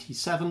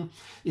M87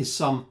 is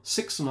some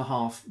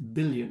 6.5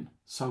 billion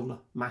solar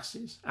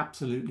masses,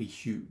 absolutely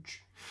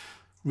huge.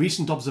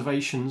 Recent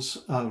observations,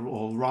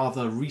 or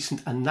rather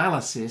recent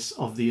analysis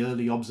of the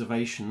early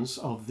observations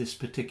of this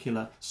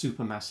particular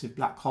supermassive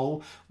black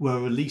hole were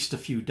released a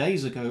few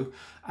days ago,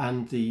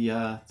 and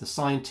the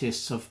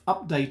scientists have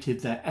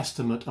updated their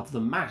estimate of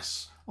the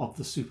mass of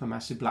the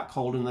supermassive black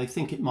hole, and they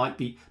think it might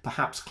be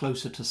perhaps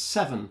closer to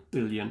 7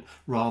 billion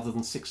rather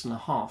than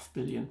 6.5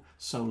 billion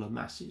solar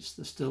masses.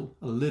 There's still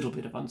a little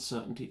bit of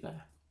uncertainty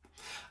there.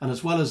 And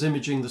as well as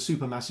imaging the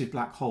supermassive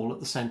black hole at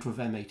the centre of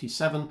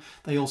M87,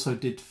 they also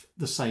did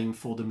the same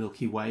for the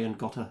Milky Way and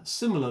got a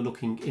similar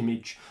looking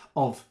image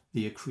of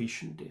the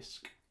accretion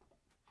disk.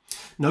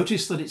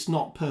 Notice that it's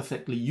not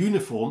perfectly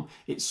uniform.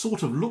 It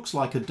sort of looks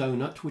like a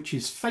donut which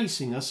is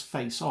facing us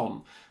face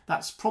on.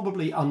 That's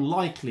probably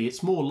unlikely.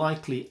 It's more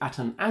likely at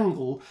an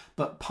angle,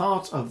 but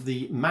part of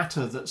the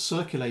matter that's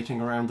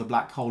circulating around the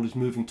black hole is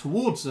moving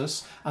towards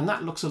us, and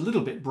that looks a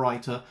little bit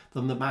brighter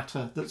than the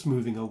matter that's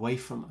moving away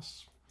from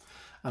us.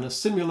 And a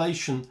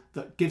simulation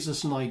that gives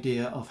us an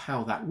idea of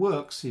how that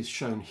works is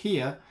shown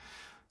here.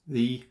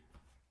 The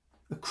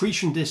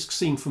accretion disk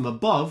seen from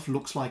above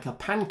looks like a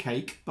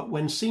pancake, but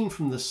when seen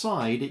from the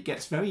side it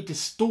gets very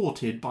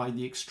distorted by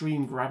the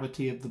extreme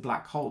gravity of the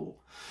black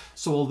hole.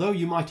 So although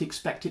you might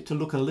expect it to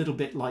look a little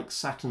bit like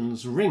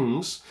Saturn's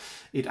rings,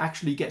 it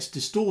actually gets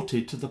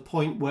distorted to the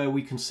point where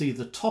we can see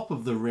the top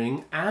of the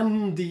ring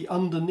and the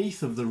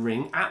underneath of the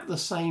ring at the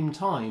same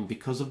time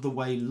because of the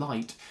way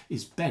light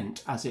is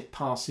bent as it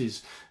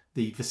passes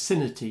the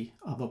vicinity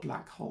of a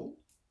black hole.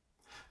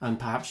 And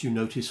perhaps you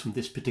notice from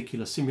this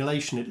particular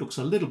simulation it looks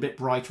a little bit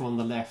brighter on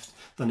the left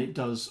than it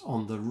does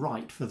on the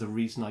right for the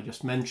reason I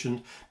just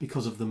mentioned,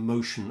 because of the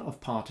motion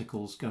of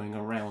particles going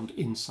around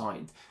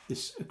inside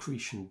this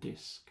accretion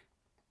disk.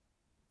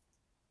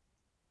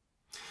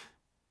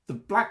 The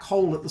black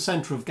hole at the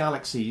centre of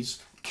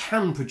galaxies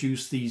can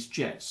produce these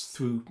jets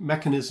through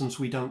mechanisms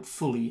we don't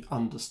fully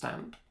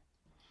understand.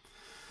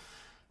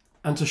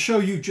 And to show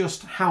you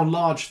just how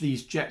large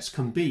these jets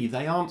can be,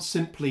 they aren't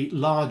simply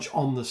large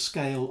on the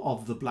scale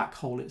of the black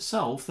hole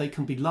itself, they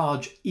can be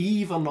large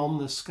even on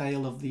the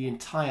scale of the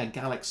entire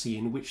galaxy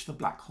in which the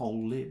black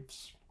hole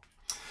lives.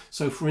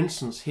 So for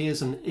instance,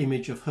 here's an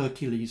image of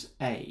Hercules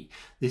A.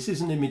 This is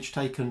an image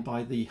taken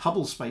by the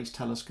Hubble Space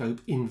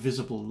Telescope in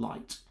visible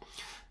light.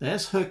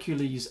 There's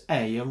Hercules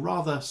A, a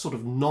rather sort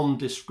of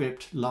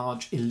nondescript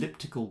large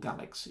elliptical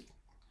galaxy.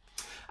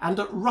 And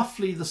at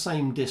roughly the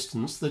same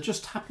distance, there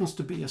just happens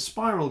to be a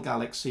spiral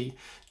galaxy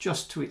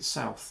just to its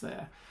south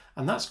there.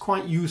 And that's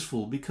quite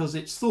useful because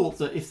it's thought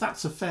that if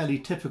that's a fairly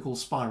typical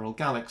spiral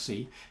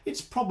galaxy,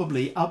 it's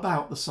probably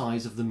about the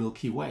size of the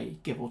Milky Way,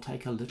 give or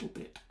take a little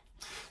bit.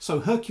 So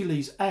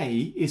Hercules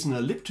A is an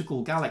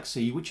elliptical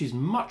galaxy which is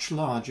much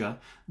larger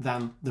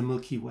than the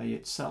Milky Way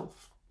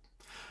itself.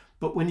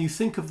 But when you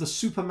think of the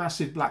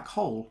supermassive black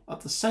hole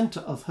at the centre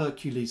of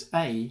Hercules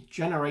A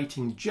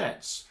generating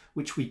jets,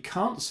 which we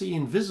can't see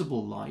in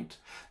visible light,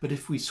 but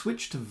if we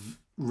switch to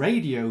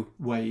radio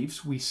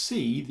waves, we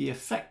see the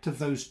effect of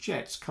those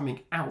jets coming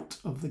out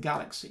of the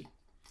galaxy.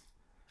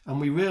 And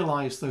we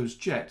realise those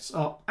jets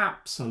are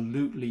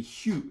absolutely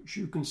huge.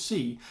 You can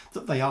see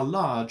that they are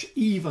large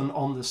even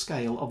on the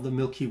scale of the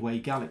Milky Way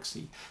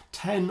galaxy,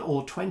 10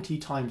 or 20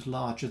 times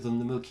larger than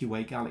the Milky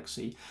Way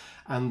galaxy.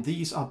 And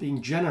these are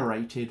being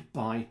generated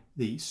by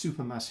the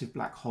supermassive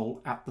black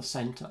hole at the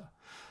centre.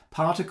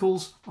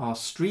 Particles are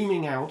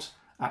streaming out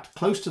at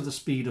close to the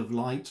speed of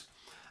light,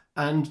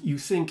 and you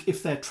think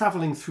if they're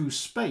travelling through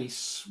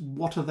space,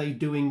 what are they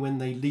doing when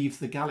they leave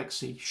the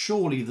galaxy?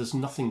 Surely there's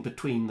nothing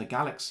between the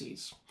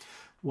galaxies.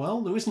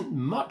 Well, there isn't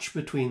much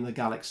between the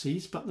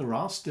galaxies, but there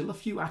are still a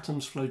few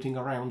atoms floating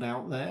around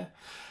out there,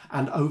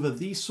 and over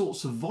these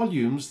sorts of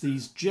volumes,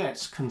 these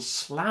jets can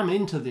slam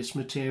into this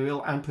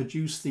material and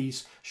produce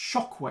these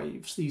shock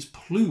waves, these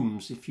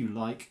plumes, if you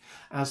like,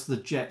 as the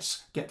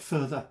jets get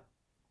further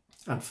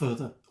and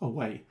further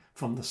away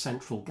from the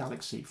central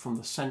galaxy, from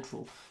the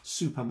central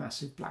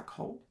supermassive black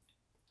hole.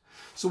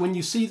 So when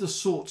you see the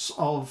sorts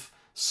of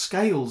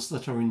scales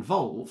that are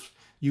involved,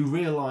 you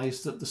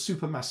realise that the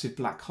supermassive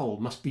black hole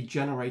must be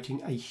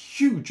generating a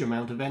huge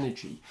amount of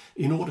energy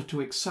in order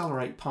to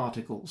accelerate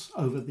particles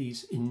over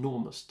these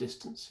enormous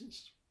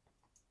distances.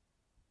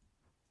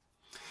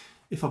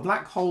 If a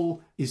black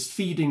hole is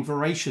feeding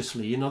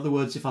voraciously, in other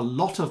words, if a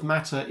lot of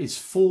matter is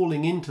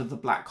falling into the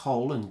black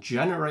hole and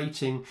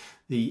generating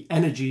the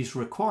energies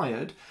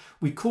required,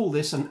 we call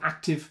this an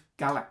active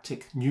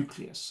galactic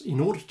nucleus. In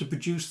order to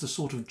produce the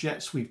sort of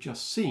jets we've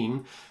just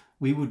seen,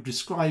 we would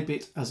describe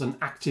it as an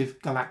active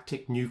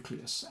galactic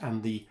nucleus,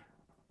 and the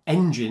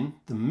engine,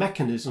 the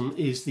mechanism,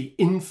 is the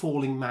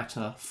infalling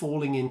matter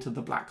falling into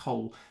the black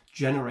hole,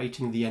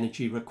 generating the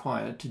energy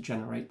required to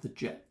generate the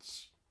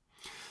jets.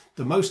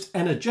 The most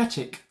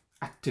energetic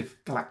active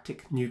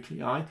galactic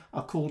nuclei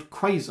are called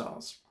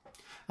quasars,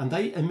 and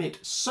they emit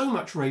so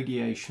much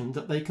radiation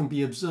that they can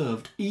be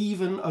observed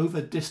even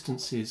over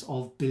distances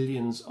of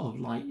billions of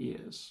light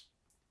years.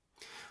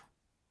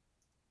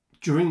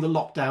 During the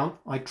lockdown,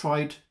 I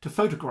tried to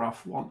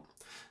photograph one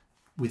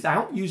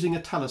without using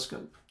a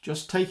telescope,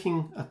 just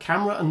taking a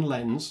camera and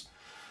lens.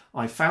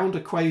 I found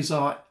a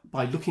quasar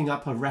by looking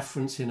up a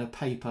reference in a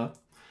paper,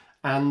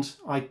 and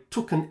I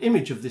took an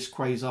image of this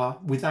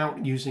quasar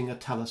without using a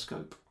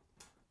telescope.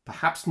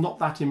 Perhaps not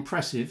that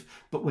impressive,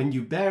 but when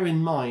you bear in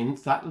mind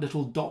that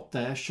little dot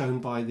there shown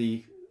by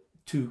the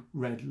two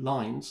red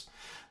lines,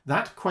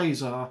 that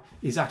quasar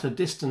is at a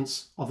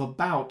distance of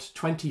about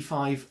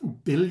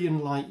 25 billion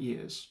light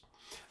years.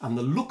 And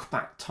the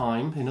look-back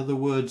time, in other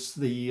words,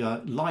 the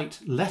light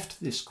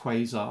left this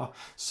quasar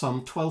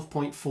some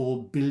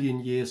 12.4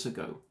 billion years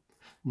ago.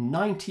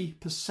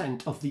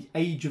 90% of the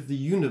age of the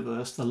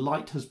universe, the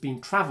light has been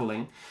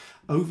travelling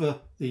over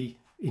the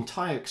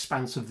entire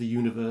expanse of the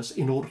universe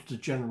in order to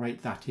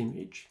generate that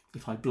image.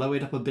 If I blow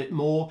it up a bit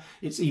more,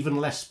 it's even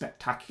less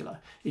spectacular.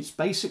 It's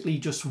basically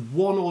just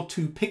 1 or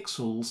 2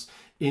 pixels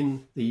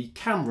in the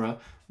camera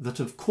that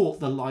have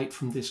caught the light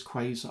from this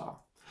quasar.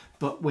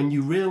 But when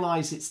you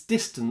realise its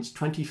distance,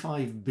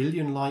 25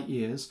 billion light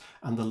years,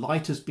 and the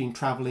light has been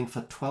travelling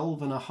for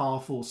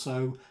 12.5 or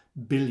so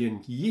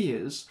billion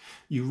years,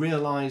 you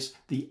realise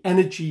the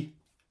energy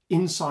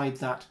inside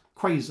that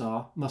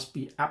quasar must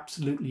be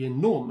absolutely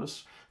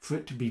enormous for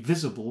it to be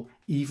visible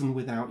even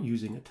without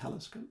using a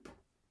telescope.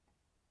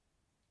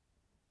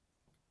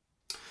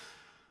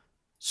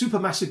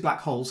 Supermassive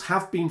black holes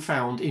have been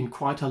found in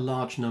quite a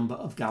large number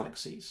of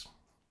galaxies.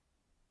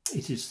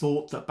 It is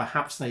thought that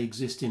perhaps they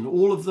exist in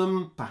all of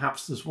them,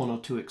 perhaps there's 1 or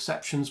 2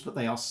 exceptions, but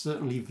they are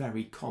certainly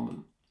very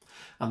common.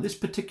 And this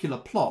particular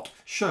plot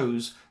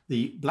shows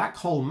the black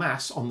hole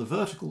mass on the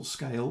vertical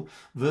scale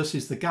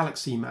versus the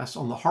galaxy mass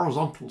on the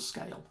horizontal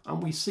scale,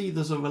 and we see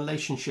there's a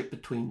relationship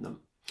between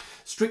them.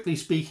 Strictly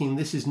speaking,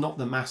 this is not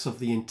the mass of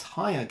the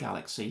entire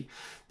galaxy,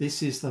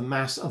 this is the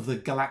mass of the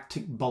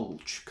galactic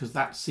bulge, because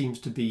that seems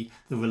to be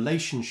the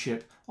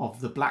relationship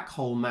of the black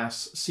hole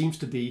mass, seems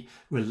to be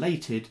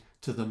related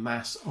to the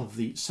mass of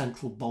the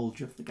central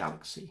bulge of the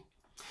galaxy.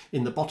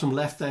 In the bottom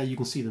left there you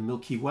can see the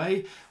Milky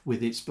Way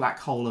with its black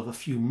hole of a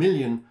few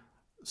million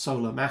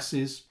solar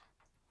masses,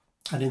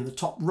 and in the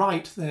top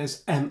right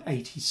there's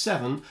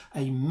M87,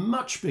 a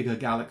much bigger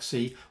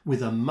galaxy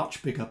with a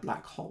much bigger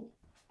black hole.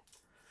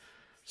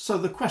 So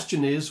the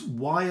question is,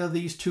 why are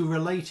these two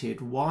related?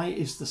 Why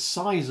is the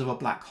size of a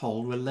black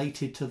hole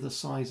related to the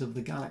size of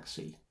the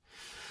galaxy?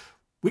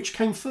 Which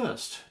came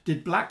first?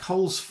 Did black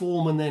holes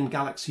form and then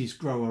galaxies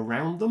grow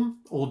around them?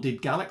 Or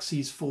did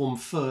galaxies form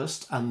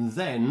first and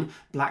then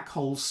black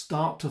holes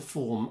start to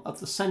form at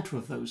the centre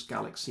of those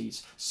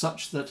galaxies,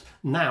 such that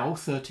now,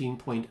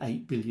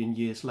 13.8 billion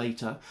years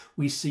later,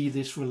 we see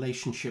this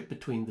relationship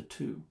between the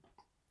two?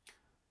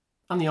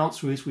 And the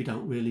answer is we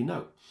don't really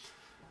know.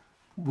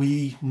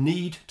 We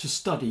need to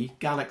study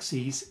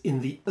galaxies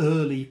in the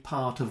early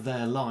part of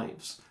their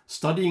lives.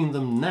 Studying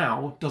them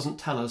now doesn't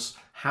tell us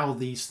how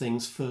these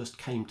things first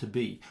came to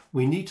be.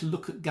 We need to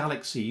look at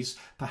galaxies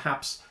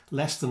perhaps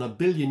less than 1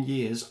 billion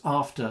years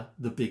after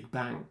the Big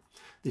Bang.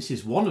 This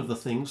is one of the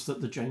things that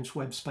the James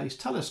Webb Space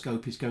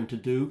Telescope is going to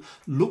do,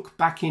 look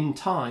back in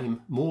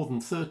time more than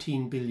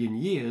 13 billion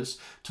years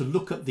to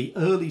look at the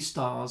early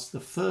stars, the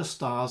first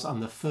stars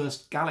and the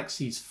first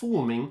galaxies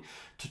forming,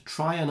 to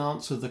try and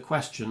answer the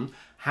question,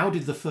 how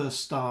did the first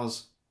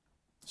stars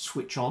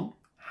switch on?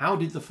 How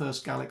did the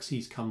first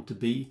galaxies come to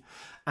be?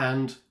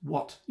 And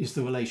what is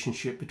the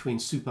relationship between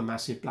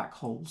supermassive black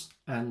holes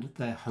and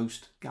their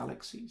host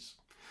galaxies?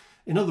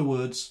 In other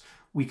words,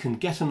 we can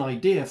get an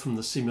idea from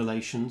the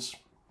simulations,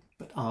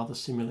 but are the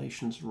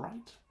simulations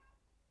right?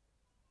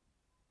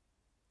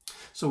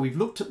 So we've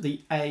looked at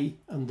the A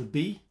and the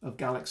B of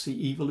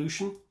galaxy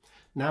evolution.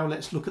 Now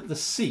let's look at the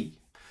C.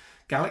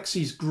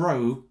 Galaxies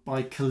grow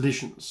by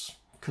collisions.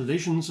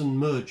 Collisions and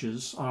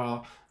mergers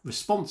are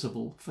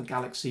responsible for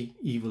galaxy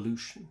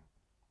evolution.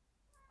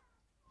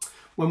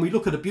 When we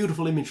look at a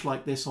beautiful image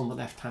like this on the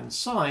left-hand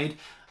side,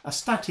 a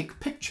static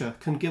picture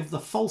can give the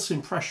false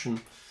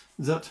impression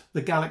that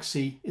the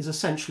galaxy is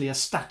essentially a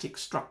static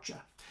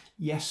structure.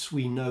 Yes,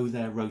 we know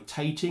they're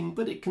rotating,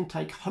 but it can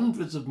take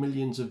hundreds of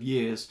millions of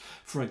years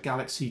for a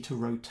galaxy to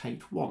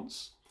rotate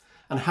once.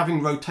 And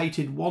having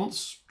rotated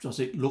once, does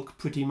it look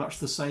pretty much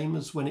the same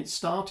as when it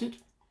started?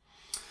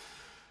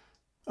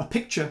 A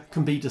picture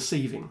can be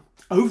deceiving.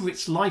 Over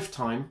its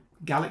lifetime,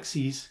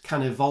 galaxies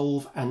can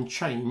evolve and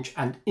change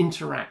and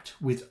interact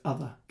with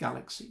other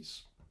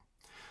galaxies.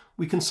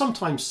 We can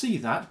sometimes see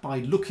that by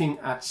looking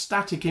at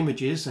static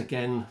images,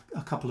 again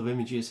a couple of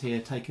images here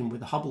taken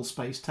with the Hubble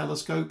Space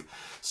Telescope.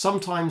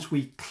 Sometimes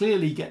we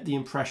clearly get the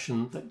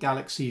impression that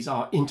galaxies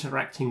are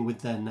interacting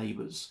with their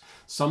neighbours,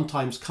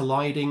 sometimes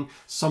colliding,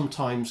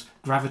 sometimes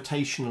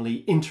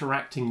gravitationally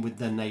interacting with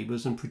their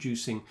neighbours and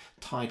producing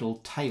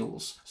tidal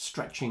tails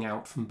stretching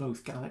out from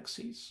both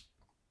galaxies.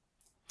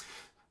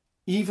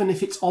 Even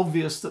if it's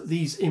obvious that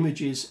these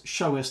images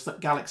show us that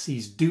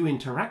galaxies do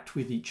interact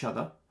with each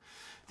other,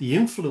 the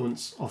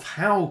influence of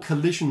how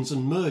collisions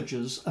and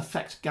mergers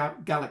affect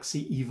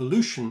galaxy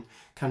evolution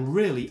can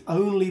really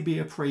only be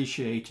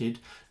appreciated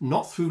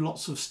not through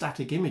lots of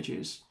static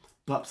images,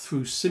 but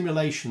through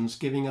simulations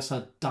giving us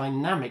a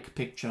dynamic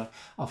picture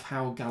of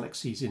how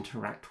galaxies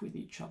interact with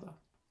each other.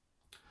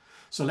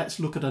 So let's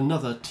look at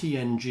another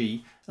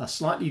TNG, a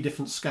slightly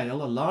different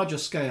scale, a larger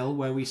scale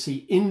where we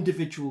see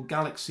individual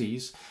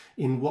galaxies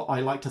in what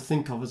I like to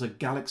think of as a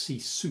galaxy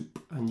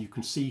soup, and you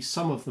can see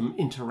some of them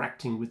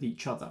interacting with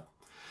each other.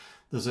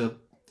 There's a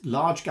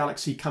large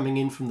galaxy coming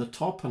in from the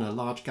top and a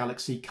large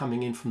galaxy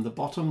coming in from the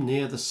bottom.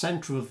 Near the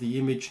center of the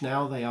image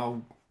now, they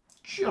are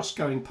just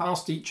going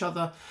past each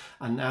other,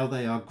 and now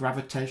they are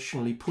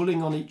gravitationally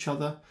pulling on each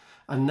other,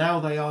 and now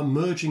they are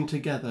merging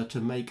together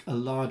to make a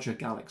larger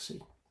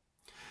galaxy.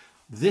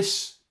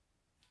 This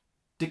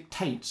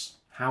dictates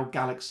how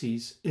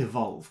galaxies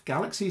evolve.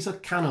 Galaxies are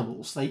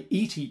cannibals, they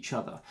eat each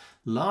other.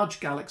 Large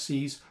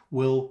galaxies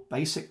will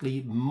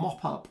basically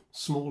mop up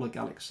smaller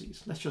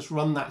galaxies. Let's just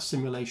run that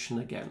simulation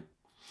again.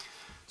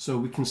 So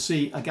we can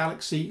see a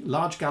galaxy,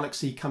 large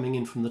galaxy coming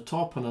in from the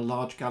top and a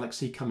large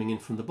galaxy coming in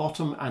from the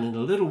bottom, and in a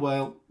little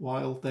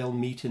while they'll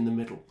meet in the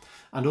middle.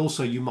 And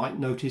also you might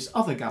notice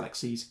other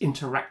galaxies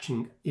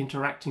interacting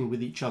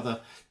with each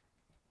other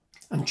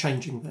and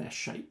changing their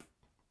shape.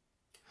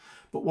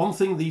 But one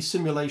thing these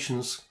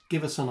simulations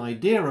give us an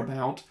idea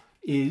about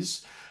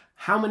is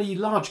how many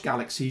large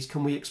galaxies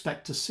can we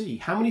expect to see?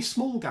 How many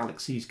small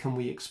galaxies can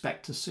we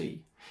expect to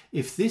see?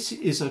 If this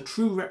is a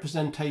true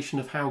representation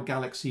of how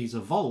galaxies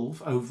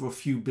evolve over a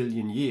few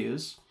billion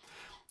years,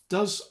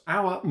 does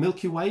our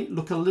Milky Way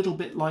look a little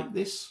bit like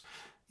this?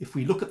 If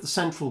we look at the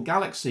central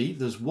galaxy,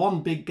 there's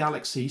one big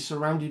galaxy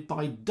surrounded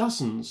by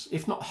dozens,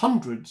 if not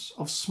hundreds,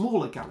 of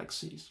smaller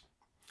galaxies.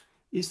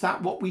 Is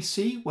that what we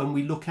see when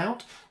we look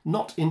out,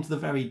 not into the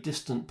very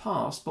distant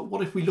past, but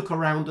what if we look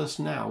around us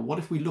now? What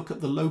if we look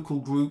at the local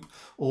group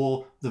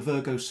or the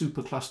Virgo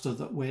supercluster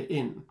that we're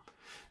in?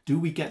 Do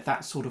we get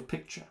that sort of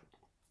picture?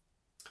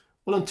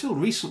 Well, until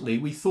recently,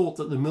 we thought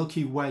that the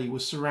Milky Way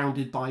was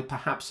surrounded by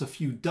perhaps a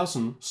few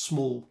dozen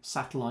small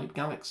satellite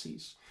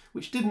galaxies,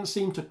 which didn't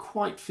seem to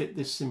quite fit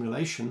this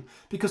simulation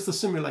because the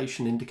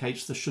simulation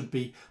indicates there should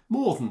be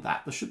more than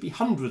that. There should be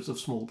hundreds of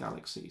small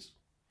galaxies.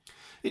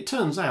 It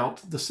turns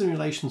out the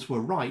simulations were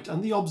right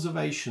and the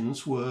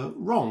observations were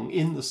wrong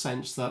in the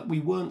sense that we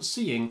weren't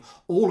seeing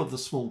all of the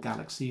small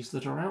galaxies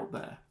that are out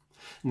there.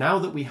 Now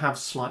that we have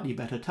slightly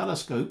better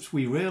telescopes,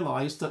 we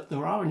realise that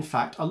there are in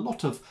fact a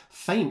lot of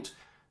faint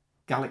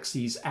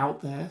galaxies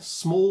out there,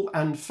 small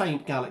and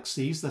faint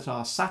galaxies that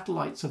are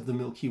satellites of the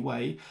Milky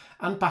Way,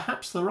 and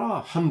perhaps there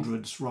are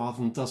hundreds rather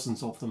than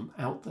dozens of them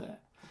out there.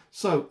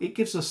 So it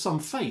gives us some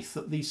faith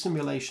that these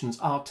simulations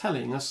are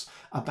telling us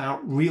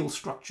about real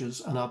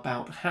structures and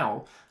about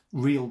how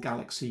real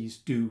galaxies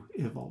do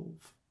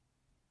evolve.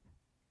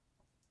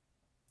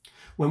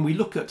 When we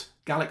look at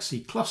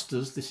galaxy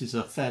clusters, this is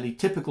a fairly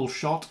typical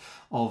shot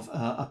of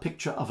a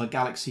picture of a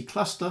galaxy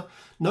cluster.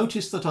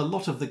 Notice that a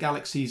lot of the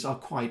galaxies are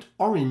quite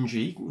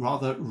orangey,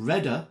 rather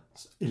redder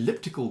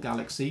elliptical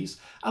galaxies,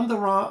 and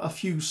there are a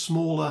few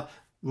smaller,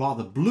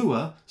 rather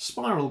bluer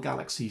spiral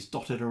galaxies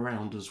dotted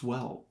around as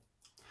well.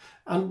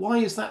 And why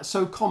is that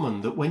so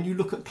common, that when you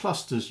look at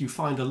clusters you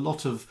find a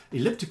lot of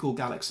elliptical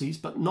galaxies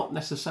but not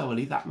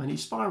necessarily that many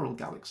spiral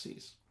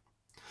galaxies?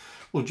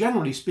 Well,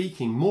 generally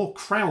speaking, more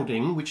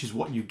crowding, which is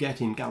what you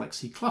get in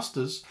galaxy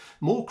clusters,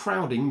 more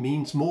crowding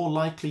means more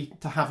likely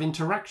to have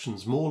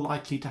interactions, more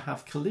likely to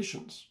have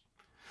collisions.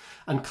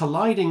 And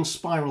colliding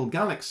spiral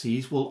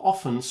galaxies will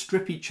often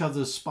strip each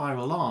other's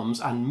spiral arms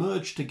and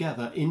merge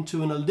together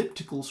into an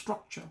elliptical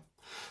structure.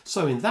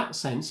 So in that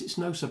sense, it's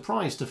no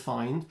surprise to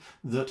find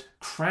that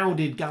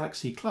crowded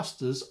galaxy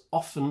clusters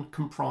often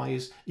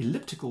comprise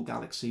elliptical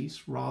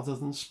galaxies rather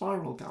than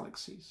spiral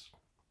galaxies.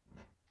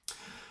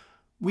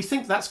 We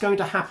think that's going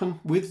to happen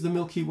with the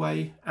Milky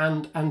Way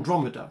and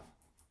Andromeda.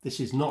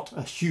 This is not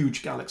a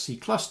huge galaxy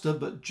cluster,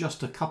 but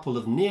just a couple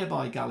of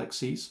nearby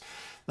galaxies.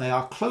 They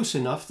are close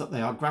enough that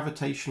they are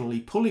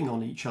gravitationally pulling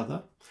on each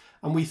other.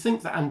 And we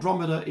think that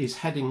Andromeda is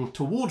heading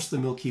towards the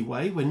Milky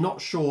Way. We're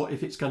not sure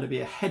if it's going to be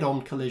a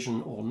head-on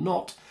collision or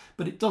not,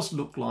 but it does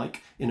look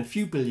like in a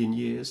few billion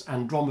years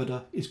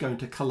Andromeda is going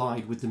to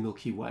collide with the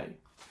Milky Way.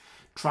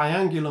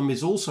 Triangulum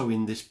is also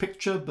in this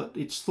picture, but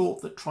it's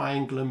thought that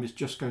Triangulum is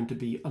just going to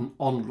be an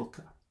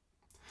onlooker.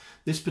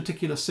 This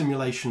particular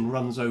simulation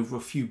runs over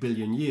a few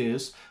billion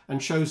years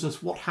and shows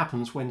us what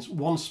happens when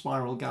one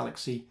spiral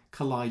galaxy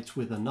collides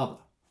with another.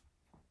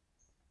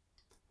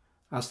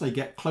 As they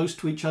get close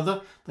to each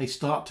other, they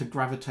start to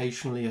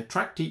gravitationally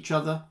attract each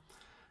other,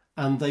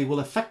 and they will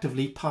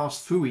effectively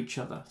pass through each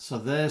other. So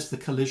there's the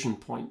collision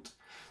point.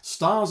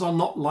 Stars are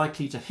not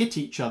likely to hit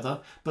each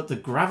other, but the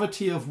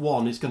gravity of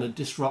one is going to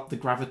disrupt the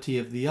gravity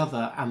of the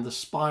other, and the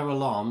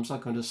spiral arms are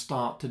going to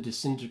start to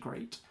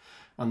disintegrate.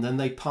 And then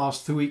they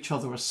pass through each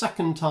other a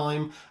second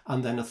time,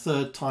 and then a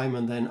third time,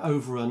 and then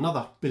over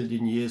another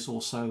billion years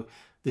or so,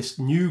 this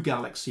new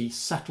galaxy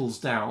settles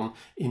down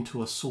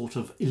into a sort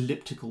of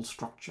elliptical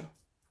structure.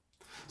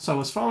 So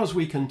as far as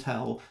we can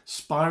tell,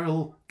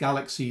 spiral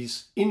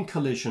galaxies in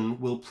collision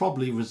will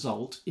probably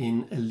result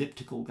in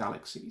elliptical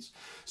galaxies.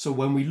 So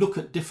when we look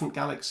at different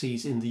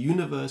galaxies in the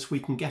universe, we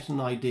can get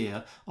an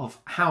idea of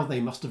how they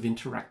must have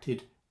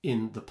interacted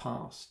in the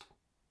past.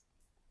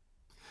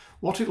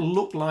 What it'll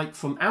look like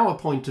from our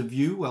point of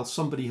view, well,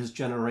 somebody has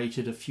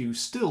generated a few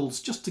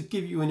stills just to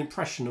give you an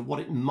impression of what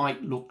it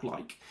might look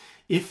like.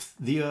 If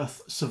the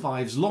Earth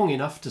survives long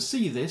enough to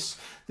see this,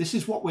 this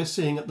is what we're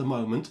seeing at the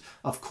moment.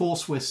 Of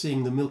course, we're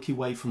seeing the Milky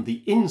Way from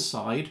the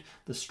inside,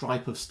 the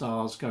stripe of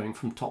stars going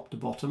from top to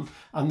bottom,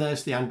 and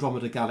there's the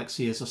Andromeda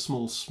Galaxy as a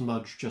small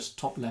smudge just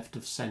top left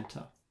of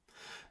centre.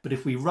 But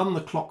if we run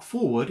the clock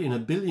forward in a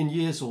billion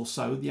years or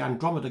so, the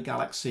Andromeda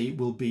Galaxy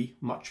will be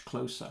much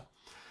closer.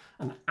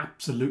 An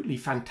absolutely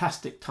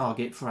fantastic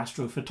target for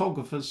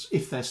astrophotographers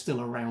if they're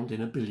still around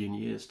in a billion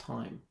years'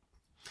 time.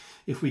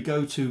 If we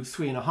go to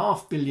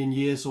 3.5 billion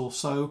years or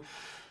so,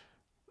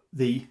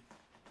 the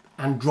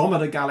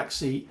Andromeda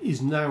Galaxy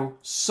is now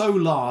so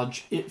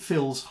large it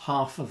fills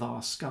half of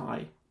our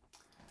sky.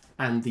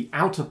 And the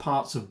outer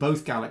parts of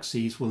both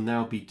galaxies will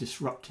now be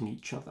disrupting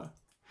each other.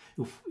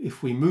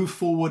 If we move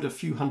forward a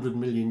few 100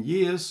 million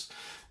years,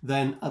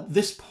 then at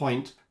this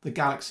point the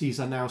galaxies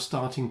are now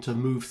starting to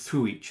move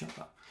through each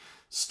other.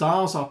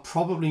 Stars are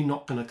probably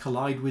not going to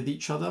collide with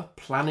each other.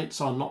 Planets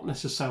are not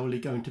necessarily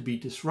going to be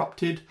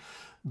disrupted.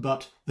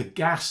 But the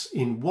gas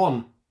in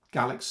one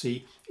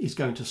galaxy is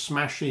going to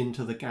smash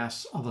into the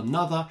gas of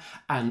another,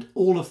 and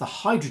all of the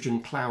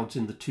hydrogen clouds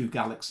in the two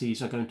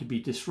galaxies are going to be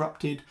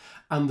disrupted,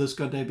 and there's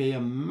going to be a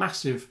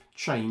massive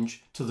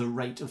change to the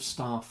rate of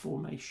star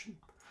formation.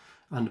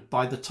 And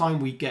by the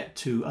time we get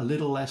to a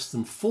little less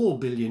than 4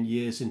 billion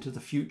years into the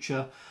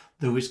future,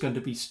 there is going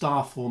to be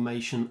star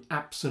formation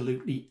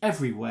absolutely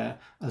everywhere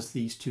as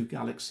these two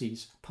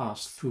galaxies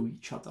pass through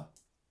each other.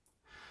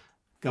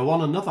 Go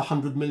on another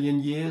 100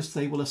 million years,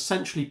 they will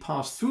essentially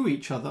pass through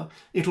each other.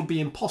 It'll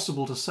be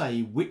impossible to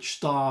say which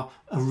star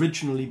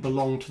originally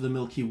belonged to the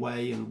Milky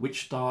Way and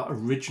which star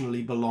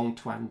originally belonged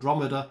to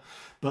Andromeda,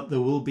 but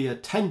there will be a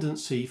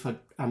tendency for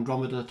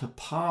Andromeda to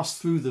pass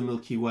through the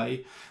Milky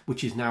Way,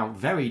 which is now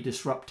very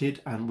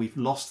disrupted, and we've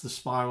lost the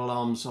spiral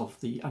arms of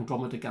the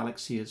Andromeda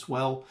Galaxy as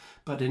well.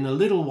 But in a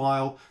little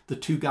while, the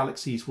two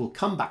galaxies will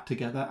come back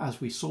together, as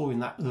we saw in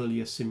that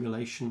earlier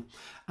simulation,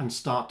 and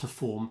start to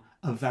form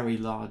a very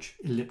large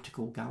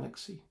elliptical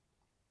galaxy.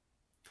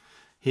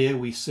 Here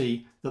we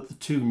see that the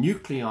two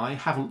nuclei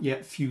haven't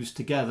yet fused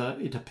together.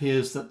 It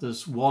appears that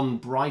there's one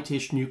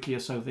brightish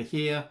nucleus over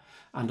here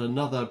and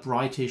another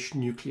brightish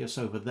nucleus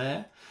over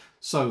there.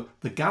 So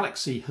the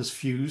galaxy has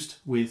fused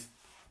with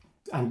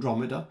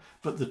Andromeda,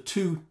 but the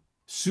two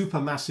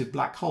supermassive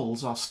black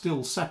holes are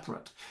still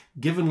separate.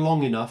 Given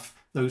long enough,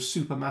 those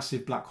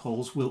supermassive black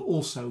holes will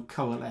also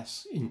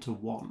coalesce into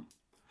one.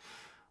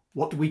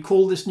 What do we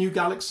call this new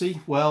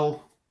galaxy?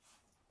 Well,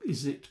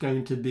 is it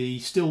going to be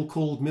still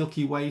called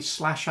Milky Way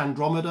 /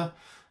 Andromeda?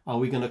 Are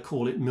we going to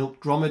call it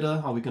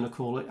Milkdromeda? Are we going to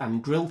call it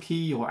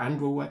Andrilke or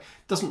Androway?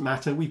 Doesn't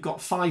matter. We've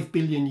got 5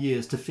 billion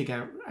years to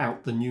figure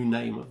out the new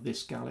name of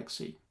this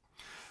galaxy.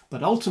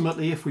 But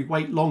ultimately, if we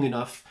wait long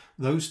enough,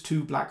 those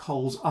two black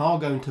holes are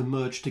going to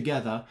merge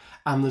together,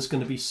 and there's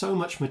going to be so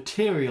much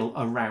material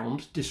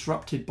around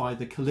disrupted by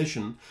the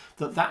collision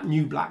that that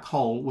new black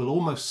hole will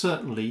almost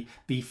certainly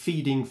be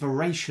feeding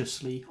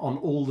voraciously on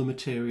all the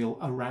material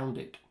around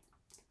it.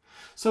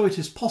 So it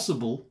is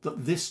possible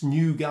that this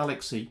new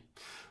galaxy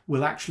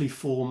will actually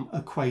form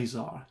a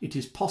quasar. It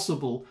is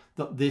possible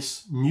that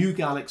this new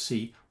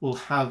galaxy will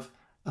have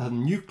a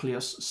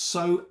nucleus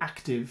so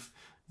active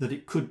that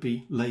it could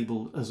be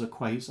labelled as a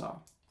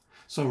quasar.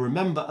 So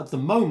remember, at the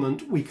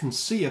moment we can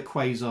see a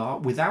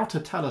quasar without a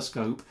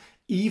telescope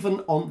even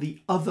on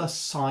the other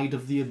side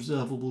of the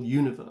observable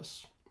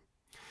universe.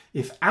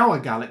 If our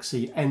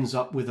galaxy ends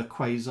up with a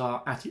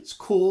quasar at its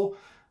core,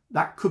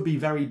 that could be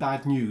very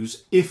bad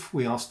news if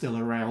we are still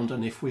around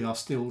and if we are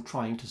still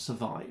trying to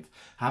survive.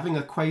 Having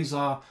a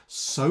quasar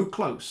so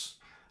close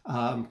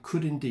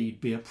could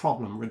indeed be a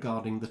problem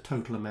regarding the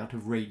total amount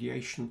of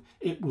radiation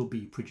it will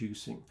be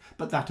producing.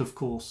 But that, of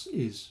course,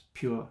 is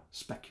pure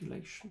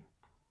speculation.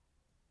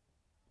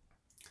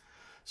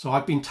 So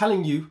I've been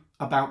telling you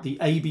about the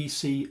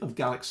ABC of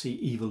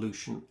galaxy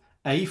evolution.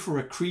 A for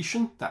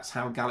accretion, that's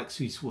how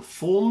galaxies were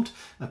formed,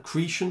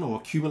 accretion or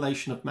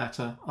accumulation of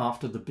matter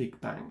after the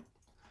Big Bang.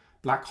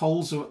 Black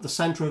holes are at the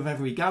centre of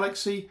every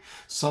galaxy.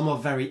 Some are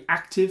very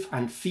active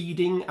and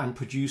feeding and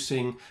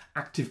producing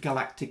active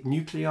galactic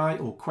nuclei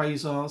or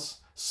quasars.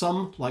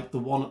 Some, like the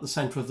one at the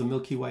centre of the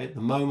Milky Way at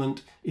the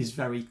moment, is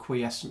very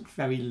quiescent.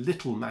 Very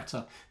little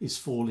matter is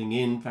falling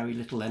in, very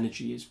little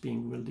energy is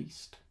being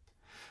released.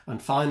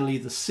 And finally,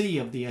 the C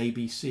of the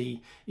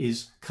ABC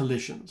is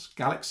collisions.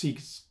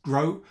 Galaxies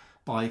grow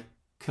by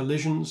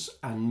collisions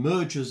and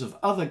mergers of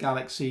other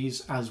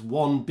galaxies as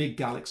one big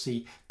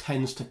galaxy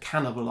tends to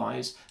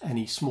cannibalize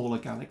any smaller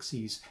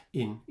galaxies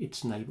in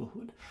its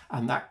neighborhood.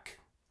 And that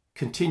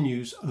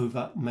continues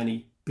over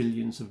many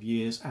billions of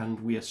years, and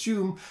we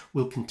assume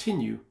will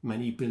continue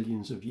many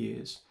billions of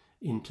years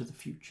into the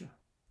future.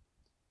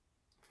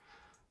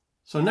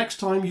 So next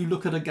time you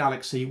look at a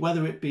galaxy,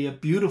 whether it be a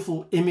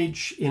beautiful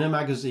image in a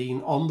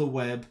magazine, on the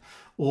web,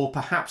 or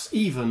perhaps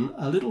even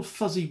a little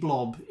fuzzy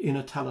blob in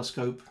a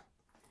telescope,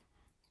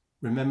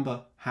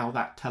 remember how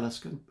that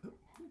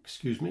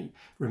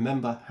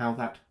remember how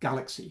that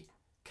galaxy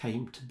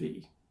came to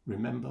be.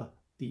 Remember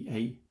the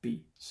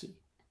ABC.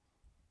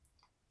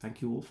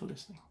 Thank you all for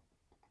listening.